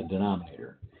people being the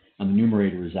denominator, and the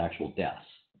numerator is actual deaths.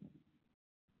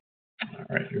 All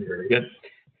right, very good.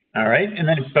 All right, and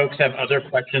then if folks have other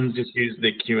questions, just use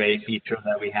the QA feature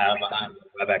that we have on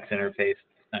the WebEx interface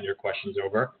to send your questions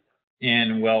over.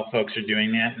 And while folks are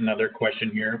doing that, another question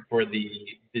here for the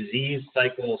disease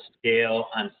cycle scale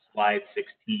on slide 16,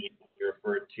 you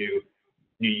referred to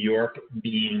New York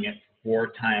being 4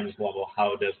 times level.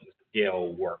 How does the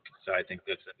scale work? So I think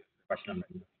that's a question I'm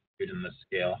including the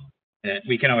scale. And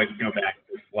we can always go back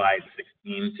to slide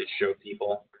 16 to show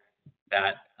people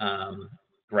that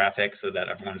graphic so that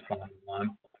everyone's following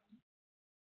along.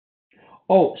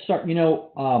 Oh, sorry. You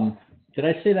know, did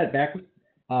I say that backwards?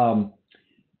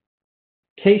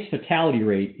 Case fatality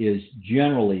rate is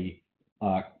generally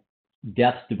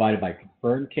deaths divided by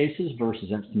confirmed cases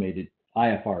versus estimated.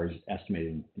 IFR is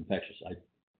estimated infectious.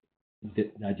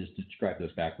 I just described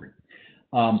those backward.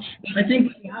 I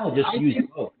think epidemiologists use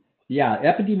both. Yeah,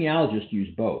 epidemiologists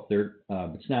use both. They're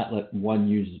it's not that one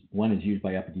is used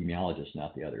by epidemiologists,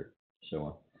 not the other.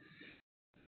 So,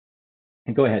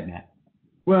 and go ahead, Matt.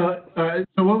 Well,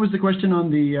 so what was the question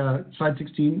on the slide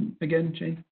 16 again,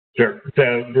 Shane? Sure.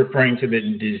 So referring to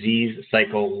the disease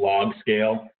cycle log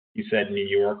scale, you said New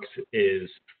York's is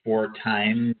 4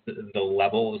 times the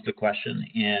level is the question,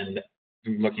 and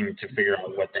looking to figure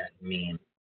out what that means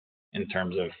in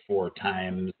terms of 4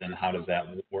 times and how does that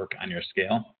work on your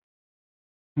scale?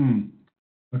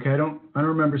 Okay, I don't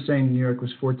remember saying New York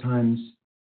was 4 times.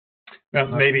 Well,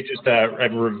 maybe just a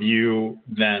review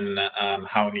then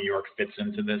how New York fits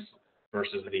into this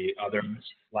versus the other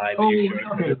slide that you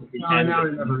showed. Okay. Now I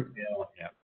remember.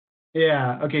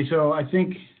 Yeah. Okay. So I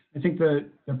think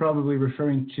they're probably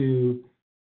referring to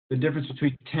the difference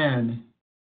between 10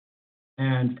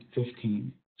 and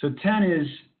 15. So 10 is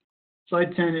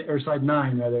slide 10 or slide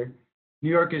 9 rather. New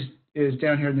York is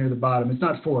down here near the bottom. It's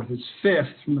not 4th. It's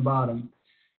 5th from the bottom.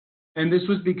 And this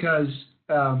was because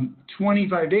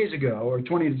 25 days ago, or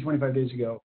 20 to 25 days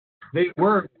ago, they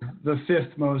were the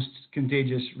 5th most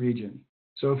contagious region.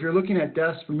 So if you're looking at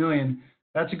deaths per million,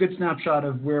 that's a good snapshot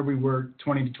of where we were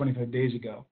 20 to 25 days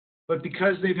ago. But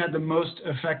because they've had the most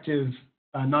effective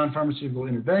non-pharmaceutical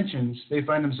interventions, they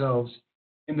find themselves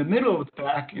in the middle of the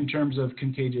pack in terms of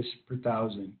contagious per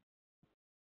 1,000.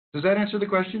 Does that answer the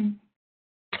question?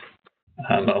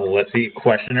 Let's see,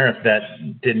 questioner, if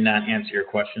that did not answer your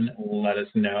question, let us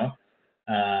know.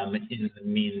 In the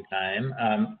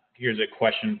meantime, here's a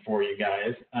question for you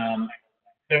guys.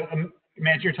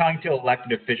 Matt, you're talking to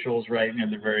elected officials, right?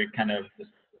 And they're very this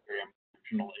very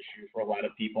emotional issue for a lot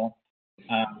of people.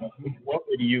 What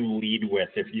would you lead with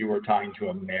if you were talking to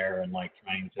a mayor and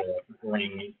trying to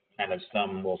bring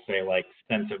some, we'll say,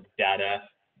 sense of data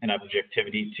and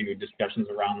objectivity to discussions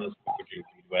around this? What would you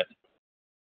lead with?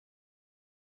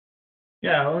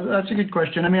 Yeah, well, that's a good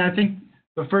question. I mean, I think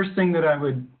the first thing that I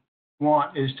would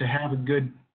want is to have a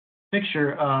good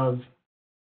picture of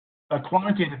a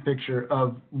quantitative picture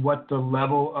of what the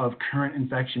level of current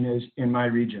infection is in my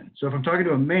region. So if I'm talking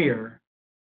to a mayor,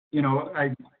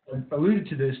 I alluded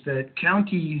to this, that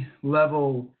county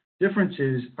level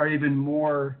differences are even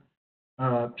more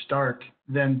stark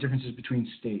than differences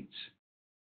between states.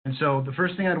 And so the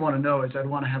first thing I'd want to know is I'd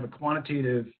want to have a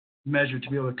quantitative measure to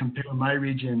be able to compare my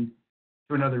region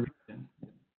to another region.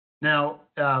 Now,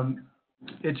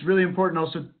 it's really important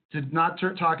also to not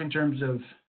talk in terms of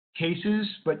cases,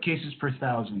 but cases per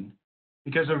thousand,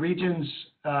 because a region's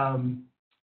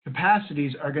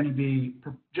capacities are going to be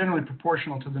generally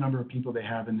proportional to the number of people they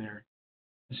have in there.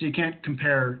 So you can't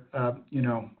compare, a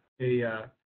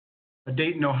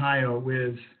Dayton, Ohio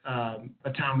with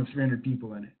a town with 300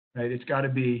 people in it, right? It's got to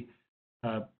be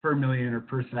per million or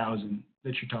per thousand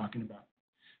that you're talking about.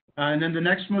 And then the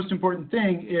next most important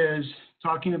thing is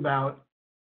talking about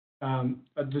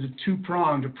the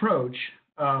two-pronged approach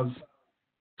of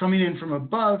coming in from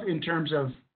above in terms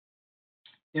of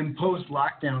imposed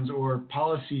lockdowns or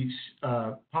policy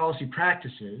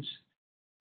practices,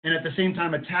 and at the same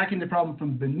time attacking the problem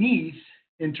from beneath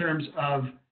in terms of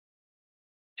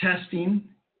testing,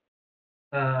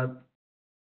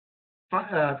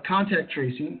 contact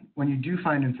tracing when you do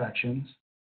find infections,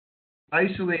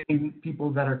 isolating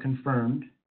people that are confirmed,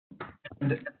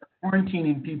 and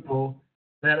quarantining people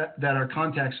that are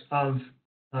contacts of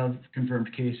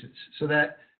confirmed cases. So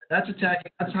that's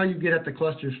attacking. That's how you get at the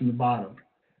clusters from the bottom,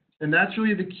 and that's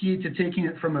really the key to taking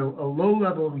it from a low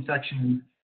level of infection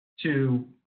to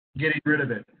getting rid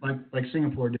of it, like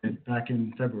Singapore did back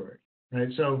in February, right?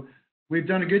 So we've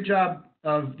done a good job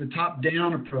of the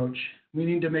top-down approach. We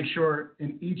need to make sure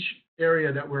in each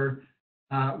area that we're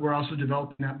also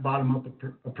developing that bottom-up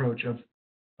approach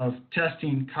of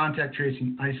testing, contact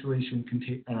tracing, isolation,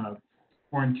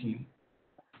 quarantine.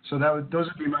 So those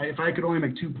would be if I could only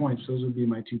make 2 points, those would be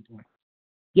my 2 points.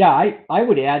 Yeah, I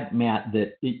would add, Matt,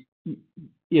 that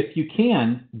if you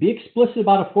can, be explicit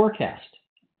about a forecast.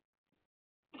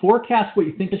 Forecast what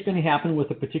you think is going to happen with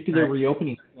a particular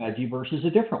reopening strategy versus a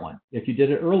different one, if you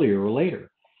did it earlier or later.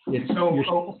 You're supposed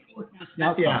to forecast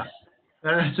outcomes. Yeah,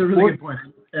 that's a really good point.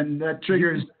 And that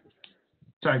triggers,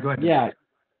 sorry, go ahead. Yeah,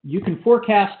 you can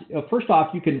forecast, first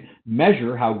off, you can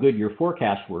measure how good your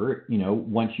forecasts were,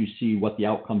 once you see what the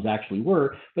outcomes actually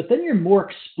were, but then you're more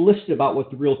explicit about what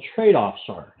the real trade-offs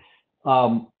are.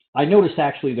 I noticed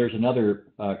actually there's another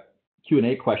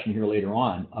Q&A question here later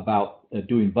on about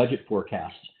doing budget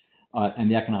forecasts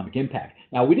and the economic impact.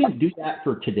 Now, we didn't do that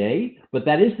for today, but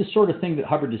that is the sort of thing that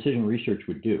Hubbard Decision Research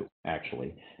would do,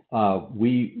 actually.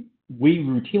 We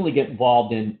routinely get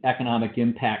involved in economic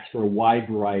impacts for a wide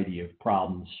variety of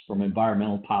problems, from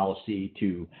environmental policy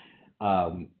to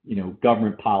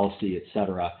government policy, et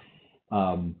cetera,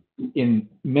 in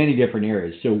many different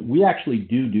areas. So we actually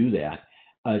do that.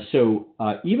 So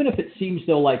even if it seems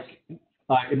though like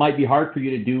it might be hard for you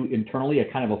to do internally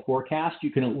a kind of a forecast,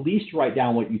 you can at least write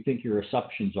down what you think your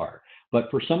assumptions are. But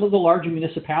for some of the larger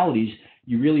municipalities,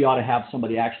 you really ought to have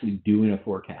somebody actually doing a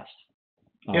forecast.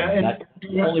 That's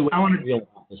the only way to realize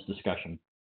this discussion.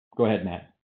 Go ahead,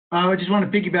 Matt. I just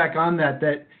want to piggyback on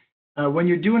that when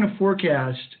you're doing a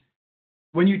forecast,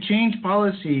 when you change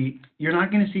policy, you're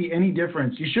not going to see any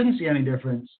difference. You shouldn't see any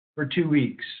difference for 2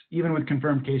 weeks, even with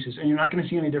confirmed cases. And you're not going to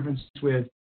see any difference with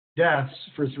deaths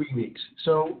for 3 weeks.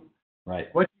 So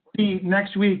what you see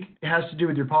next week has to do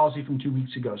with your policy from 2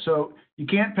 weeks ago. So you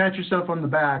can't pat yourself on the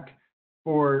back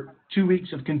for 2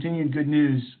 weeks of continued good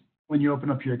news when you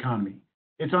open up your economy.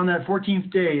 It's on that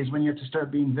 14th day is when you have to start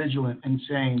being vigilant and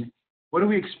saying, what do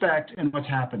we expect and what's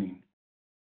happening?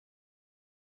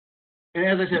 And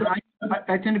as I said,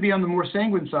 I tend to be on the more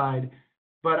sanguine side,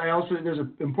 but there's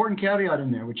an important caveat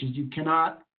in there, which is you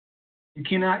cannot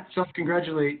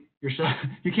self-congratulate yourself.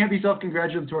 You can't be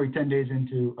self-congratulatory 10 days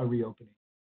into a reopening.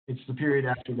 It's the period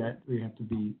after that where you have to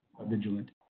be vigilant.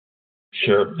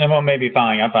 Sure. And well, maybe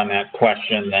following up on that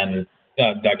question then,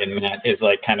 Doug and Matt, is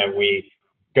we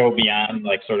go beyond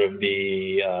sort of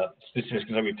the specifics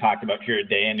that we've talked about here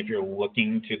today, and if you're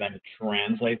looking to then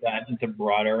translate that into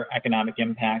broader economic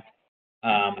impact,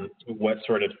 what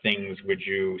sort of things would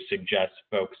you suggest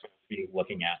folks be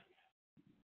looking at?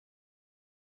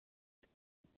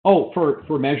 Oh,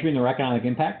 for measuring their economic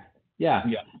impact? Yeah.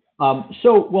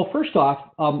 Well, first off,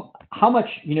 how much,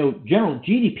 general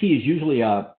GDP is usually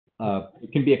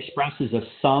it can be expressed as a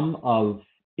sum of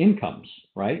incomes,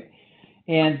 right?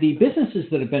 And the businesses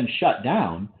that have been shut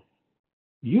down,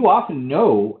 you often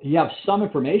you have some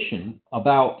information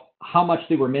about how much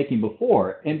they were making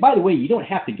before. And by the way, you don't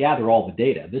have to gather all the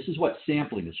data. This is what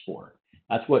sampling is for.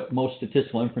 That's what most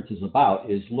statistical inference is about,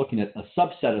 is looking at a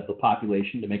subset of the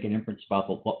population to make an inference about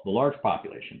the large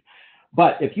population.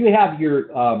 But if you have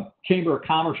your Chamber of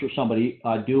Commerce or somebody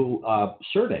do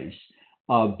surveys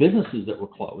of businesses that were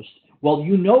closed, Well,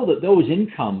 you know that those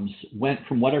incomes went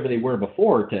from whatever they were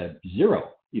before to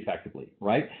zero, effectively,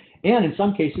 right? And in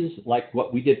some cases, like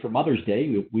what we did for Mother's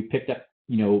Day, we picked up,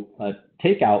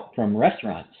 takeout from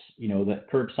restaurants, the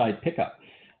curbside pickup.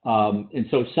 And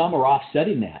so some are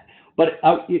offsetting that. But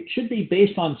it should be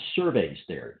based on surveys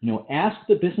there. Ask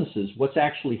the businesses what's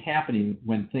actually happening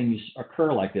when things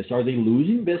occur like this. Are they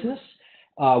losing business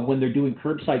when they're doing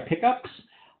curbside pickups?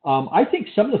 I think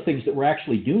some of the things that we're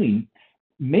actually doing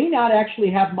may not actually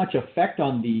have much effect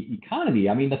on the economy.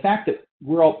 I mean, the fact that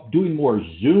we're all doing more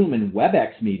Zoom and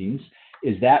WebEx meetings,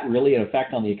 is that really an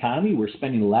effect on the economy? We're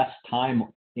spending less time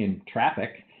in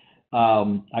traffic.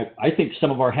 I think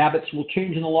some of our habits will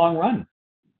change in the long run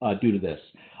due to this.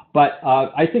 But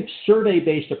I think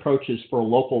survey-based approaches for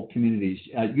local communities,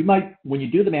 you might, when you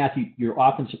do the math, you're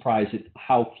often surprised at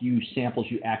how few samples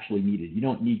you actually needed. You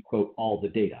don't need, quote, all the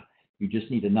data. You just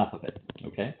need enough of it,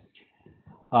 okay?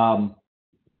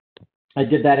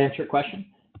 Did that answer your question?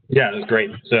 Yeah, it was great.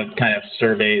 So kind of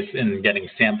surveys and getting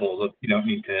samples. You don't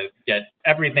need to get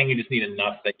everything. You just need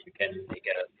enough that you can make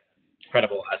a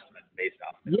credible estimate based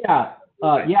off of it.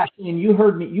 Yeah, and you've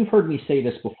heard me say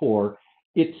this before.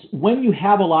 It's when you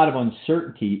have a lot of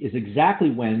uncertainty is exactly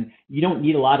when you don't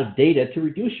need a lot of data to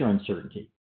reduce your uncertainty,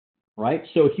 right?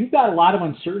 So if you've got a lot of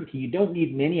uncertainty, you don't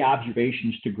need many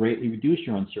observations to greatly reduce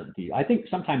your uncertainty. I think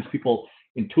sometimes people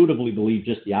intuitively believe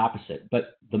just the opposite,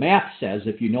 but the math says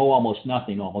if you know almost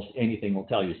nothing, almost anything will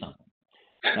tell you something.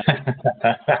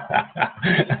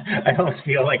 I almost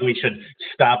feel like we should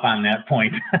stop on that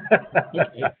point.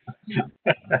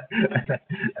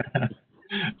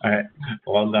 All right,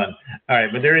 well done. All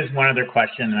right, but there is one other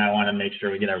question, and I want to make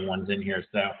sure we get our ones in here.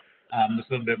 So this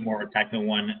is a bit more of a technical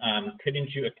one.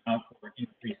 Couldn't you account for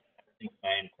increased testing by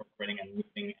incorporating a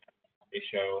moving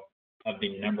ratio of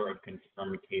the number of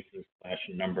confirmed cases /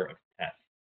 number of tests?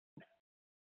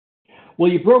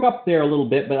 Well, you broke up there a little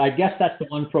bit, but I guess that's the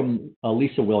one from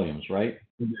Lisa Williams, right?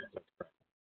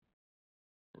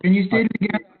 Can you state it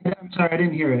again? I'm sorry, I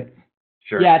didn't hear it.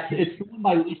 Sure. Yeah, it's the one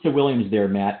by Lisa Williams there,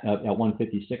 Matt, at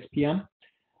 1:56 p.m.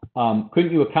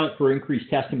 Couldn't you account for increased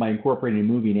testing by incorporating a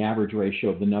moving average ratio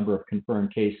of the number of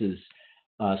confirmed cases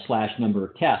 / number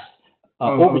of tests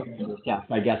over the number of tests,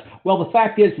 I guess? Well, the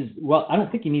fact is, I don't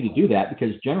think you need to do that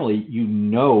because generally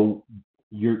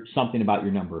something about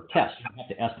your number of tests. You have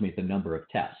to estimate the number of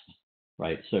tests,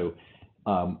 right? So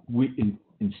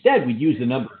instead, we'd use the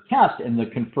number of tests and the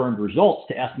confirmed results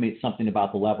to estimate something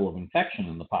about the level of infection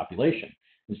in the population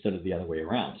instead of the other way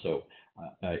around. So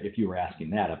if you were asking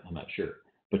that, I'm not sure.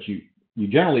 But you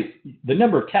generally, the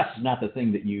number of tests is not the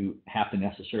thing that you have to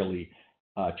necessarily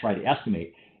try to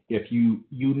estimate. If you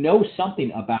know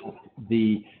something about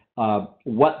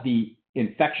what the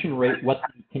infection rate, what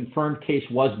the confirmed case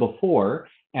was before,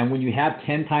 and when you have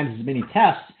 10 times as many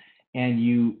tests, and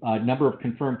number of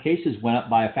confirmed cases went up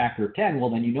by a factor of 10, well,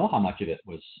 then you know how much of it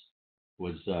was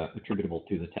attributable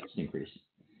to the test increase.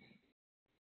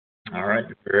 All right,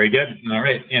 very good. All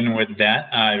right, and with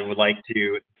that, I would like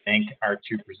to thank our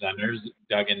two presenters,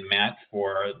 Doug and Matt,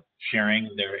 for sharing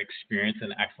their experience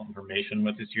and excellent information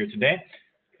with us here today.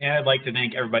 And I'd like to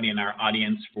thank everybody in our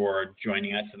audience for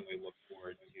joining us, and we look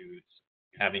forward to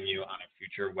having you on a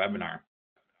future webinar.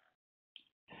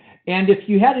 And if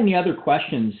you had any other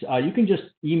questions, you can just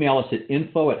email us at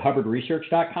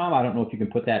info@hubbardresearch.com. I don't know if you can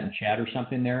put that in chat or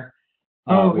something there.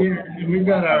 We've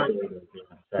got our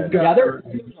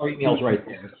emails right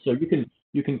there. So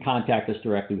you can contact us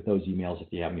directly with those emails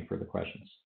if you have any further questions.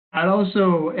 I'd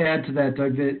also add to that,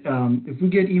 Doug, that if we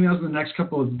get emails in the next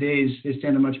couple of days, they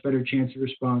stand a much better chance of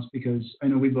response because I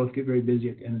know we both get very busy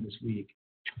at the end of this week.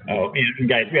 Oh, and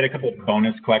guys, we had a couple of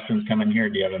bonus questions coming here.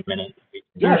 Do you have a minute?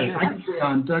 Yeah, sure. I can stay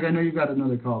on. Doug, I know you've got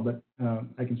another call, but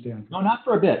I can stay on. No, not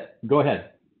for a bit. Go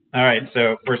ahead. All right.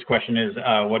 So first question is,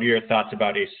 what are your thoughts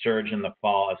about a surge in the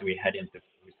fall as we head into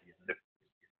flu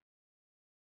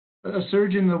season? A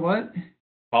surge in the what?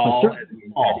 Fall as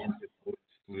we head into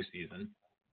flu season.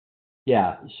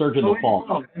 Yeah, surge in the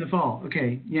fall. In the fall.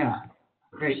 Okay. Yeah.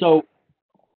 Great. So,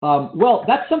 well,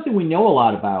 that's something we know a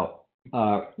lot about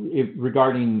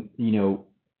regarding,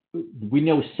 we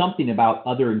know something about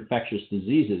other infectious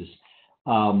diseases,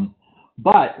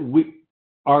 but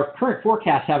our current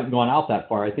forecasts haven't gone out that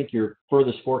far. I think your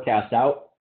furthest forecast out,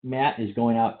 Matt, is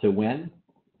going out to when?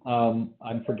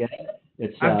 I'm forgetting.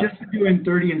 I've just been doing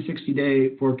 30 and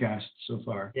 60-day forecasts so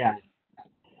far. Yeah.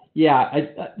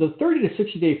 The 30 to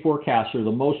 60-day forecasts are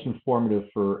the most informative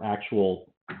for actual,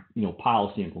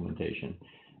 policy implementation.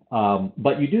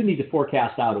 But you do need to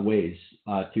forecast out a ways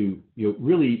to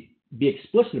really be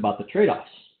explicit about the trade-offs,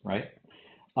 right?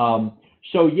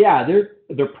 So yeah,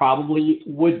 there probably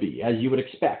would be, as you would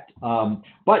expect.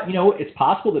 But it's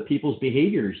possible that people's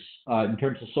behaviors in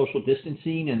terms of social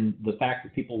distancing and the fact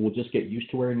that people will just get used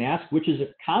to wearing masks, which is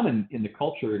common in the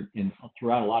culture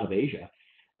throughout a lot of Asia.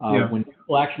 When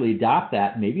people actually adopt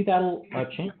that, maybe that'll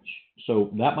change. So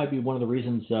that might be one of the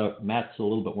reasons Matt's a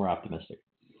little bit more optimistic.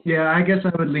 Yeah, I guess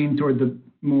I would lean toward the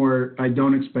more, I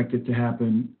don't expect it to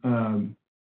happen. I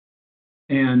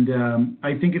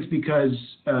think it's because,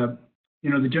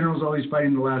 the general's always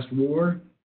fighting the last war.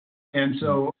 And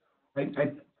so,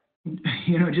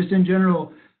 just in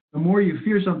general, the more you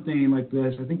fear something like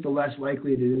this, I think the less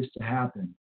likely it is to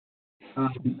happen.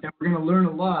 And we're going to learn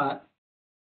a lot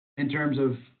in terms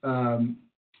of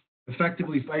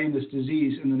effectively fighting this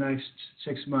disease in the next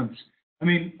 6 months. I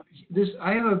mean,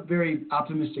 I have a very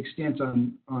optimistic stance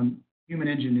on human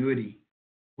ingenuity.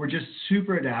 We're just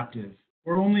super adaptive.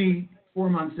 We're only 4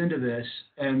 months into this,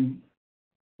 and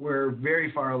we're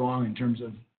very far along in terms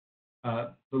of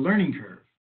the learning curve.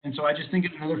 And so I just think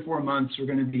in another 4 months, we're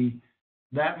going to be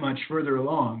that much further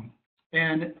along.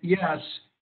 And yes,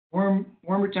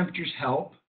 warmer temperatures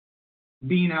help.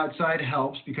 Being outside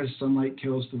helps because sunlight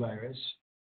kills the virus.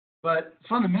 But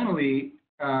fundamentally,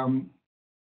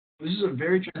 this is a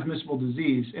very transmissible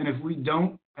disease. And if we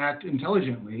don't act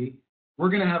intelligently, we're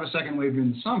going to have a second wave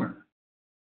during the summer.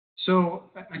 So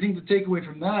I think the takeaway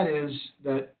from that is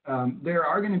that there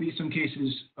are going to be some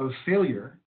cases of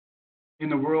failure in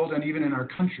the world and even in our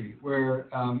country where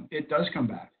it does come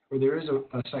back, where there is a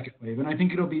second wave. And I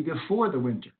think it'll be before the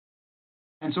winter.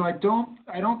 And so I don't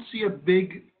see a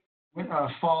big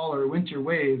fall or winter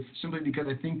wave simply because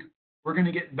I think we're going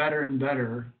to get better and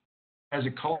better as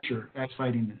a culture at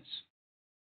fighting this.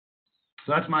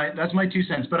 So that's my 2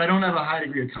 cents, but I don't have a high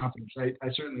degree of confidence.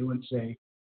 I certainly wouldn't say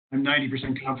I'm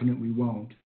 90% confident we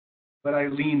won't, but I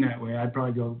lean that way. I'd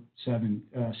probably go 65%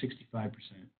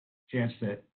 chance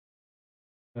that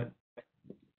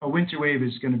a winter wave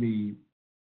is going to be,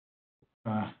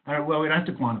 we'd have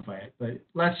to quantify it, but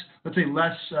let's say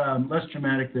less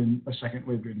traumatic than a second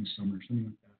wave during the summer, something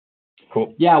like that.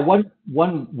 Cool. Yeah,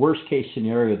 one worst case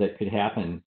scenario that could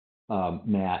happen,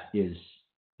 Matt, is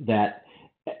that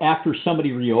after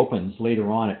somebody reopens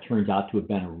later on, it turns out to have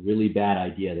been a really bad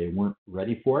idea. They weren't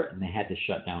ready for it and they had to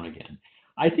shut down again.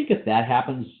 I think if that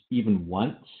happens even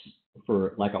once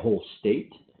for like a whole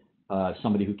state,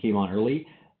 somebody who came on early,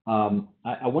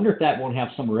 I wonder if that won't have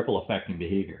some ripple effect in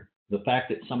behavior. The fact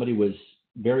that somebody was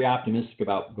very optimistic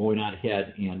about going on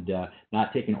ahead and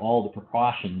not taking all the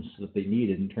precautions that they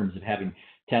needed in terms of having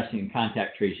testing and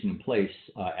contact tracing in place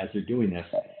as they're doing this,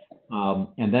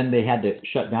 and then they had to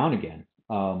shut down again.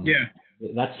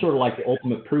 That's sort of like the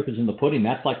ultimate proof is in the pudding.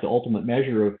 That's like the ultimate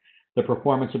measure of the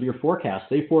performance of your forecast.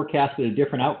 They forecasted a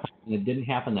different outcome, and it didn't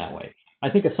happen that way. I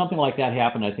think if something like that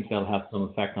happened, I think that'll have some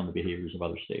effect on the behaviors of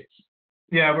other states.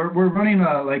 Yeah, we're running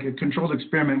a controlled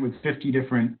experiment with 50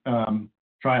 different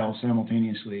trials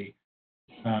simultaneously.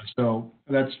 So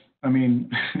that's,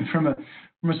 from a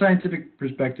scientific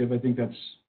perspective, I think that's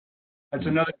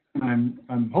another thing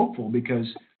I'm hopeful because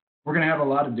we're going to have a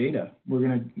lot of data. We're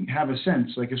going to have a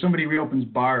sense. Like if somebody reopens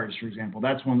bars, for example,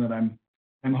 that's one that I'm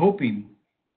hoping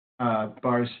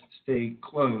bars stay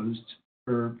closed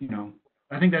for,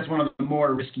 I think that's one of the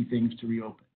more risky things to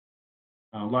reopen,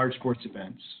 large sports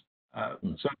events.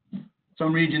 So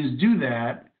some regions do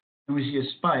that and we see a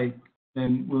spike,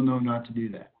 then we'll know not to do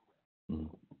that.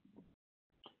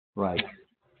 Right.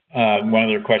 One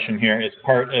other question here. As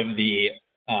part of the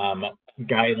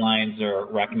guidelines or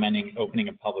recommending opening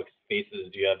of public spaces,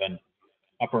 do you have an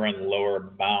upper and lower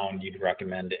bound you'd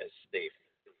recommend as safe?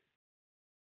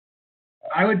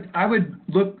 I would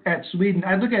look at Sweden.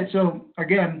 I'd look at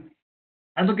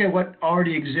what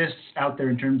already exists out there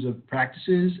in terms of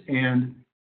practices and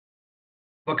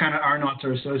what kind of R-naughts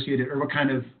are associated, or what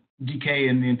kind of decay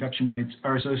in the infection rates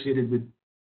are associated with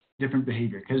different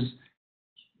behavior. Because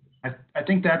I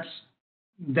think that's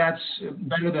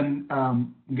better than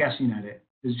guessing at it,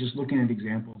 is just looking at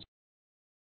examples.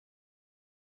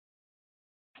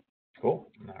 Cool.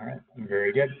 All right.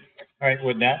 Very good. All right.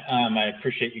 With that, I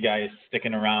appreciate you guys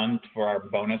sticking around for our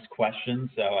bonus questions.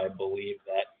 So I believe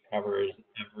that covers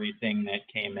everything that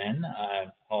came in. I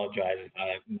apologize if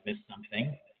I missed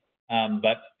something.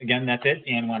 But again, that's it.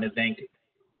 And want to thank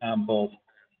both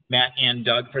Matt and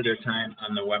Doug for their time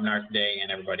on the webinar today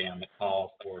and everybody on the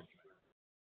call for.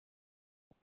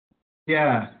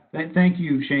 Yeah. Thank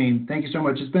you, Shane. Thank you so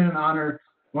much. It's been an honor.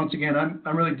 Once again,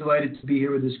 I'm really delighted to be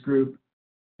here with this group.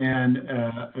 And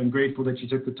I'm grateful that you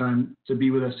took the time to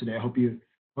be with us today. I hope you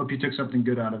took something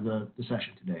good out of the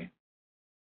session today.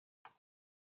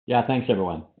 Yeah, thanks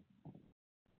everyone.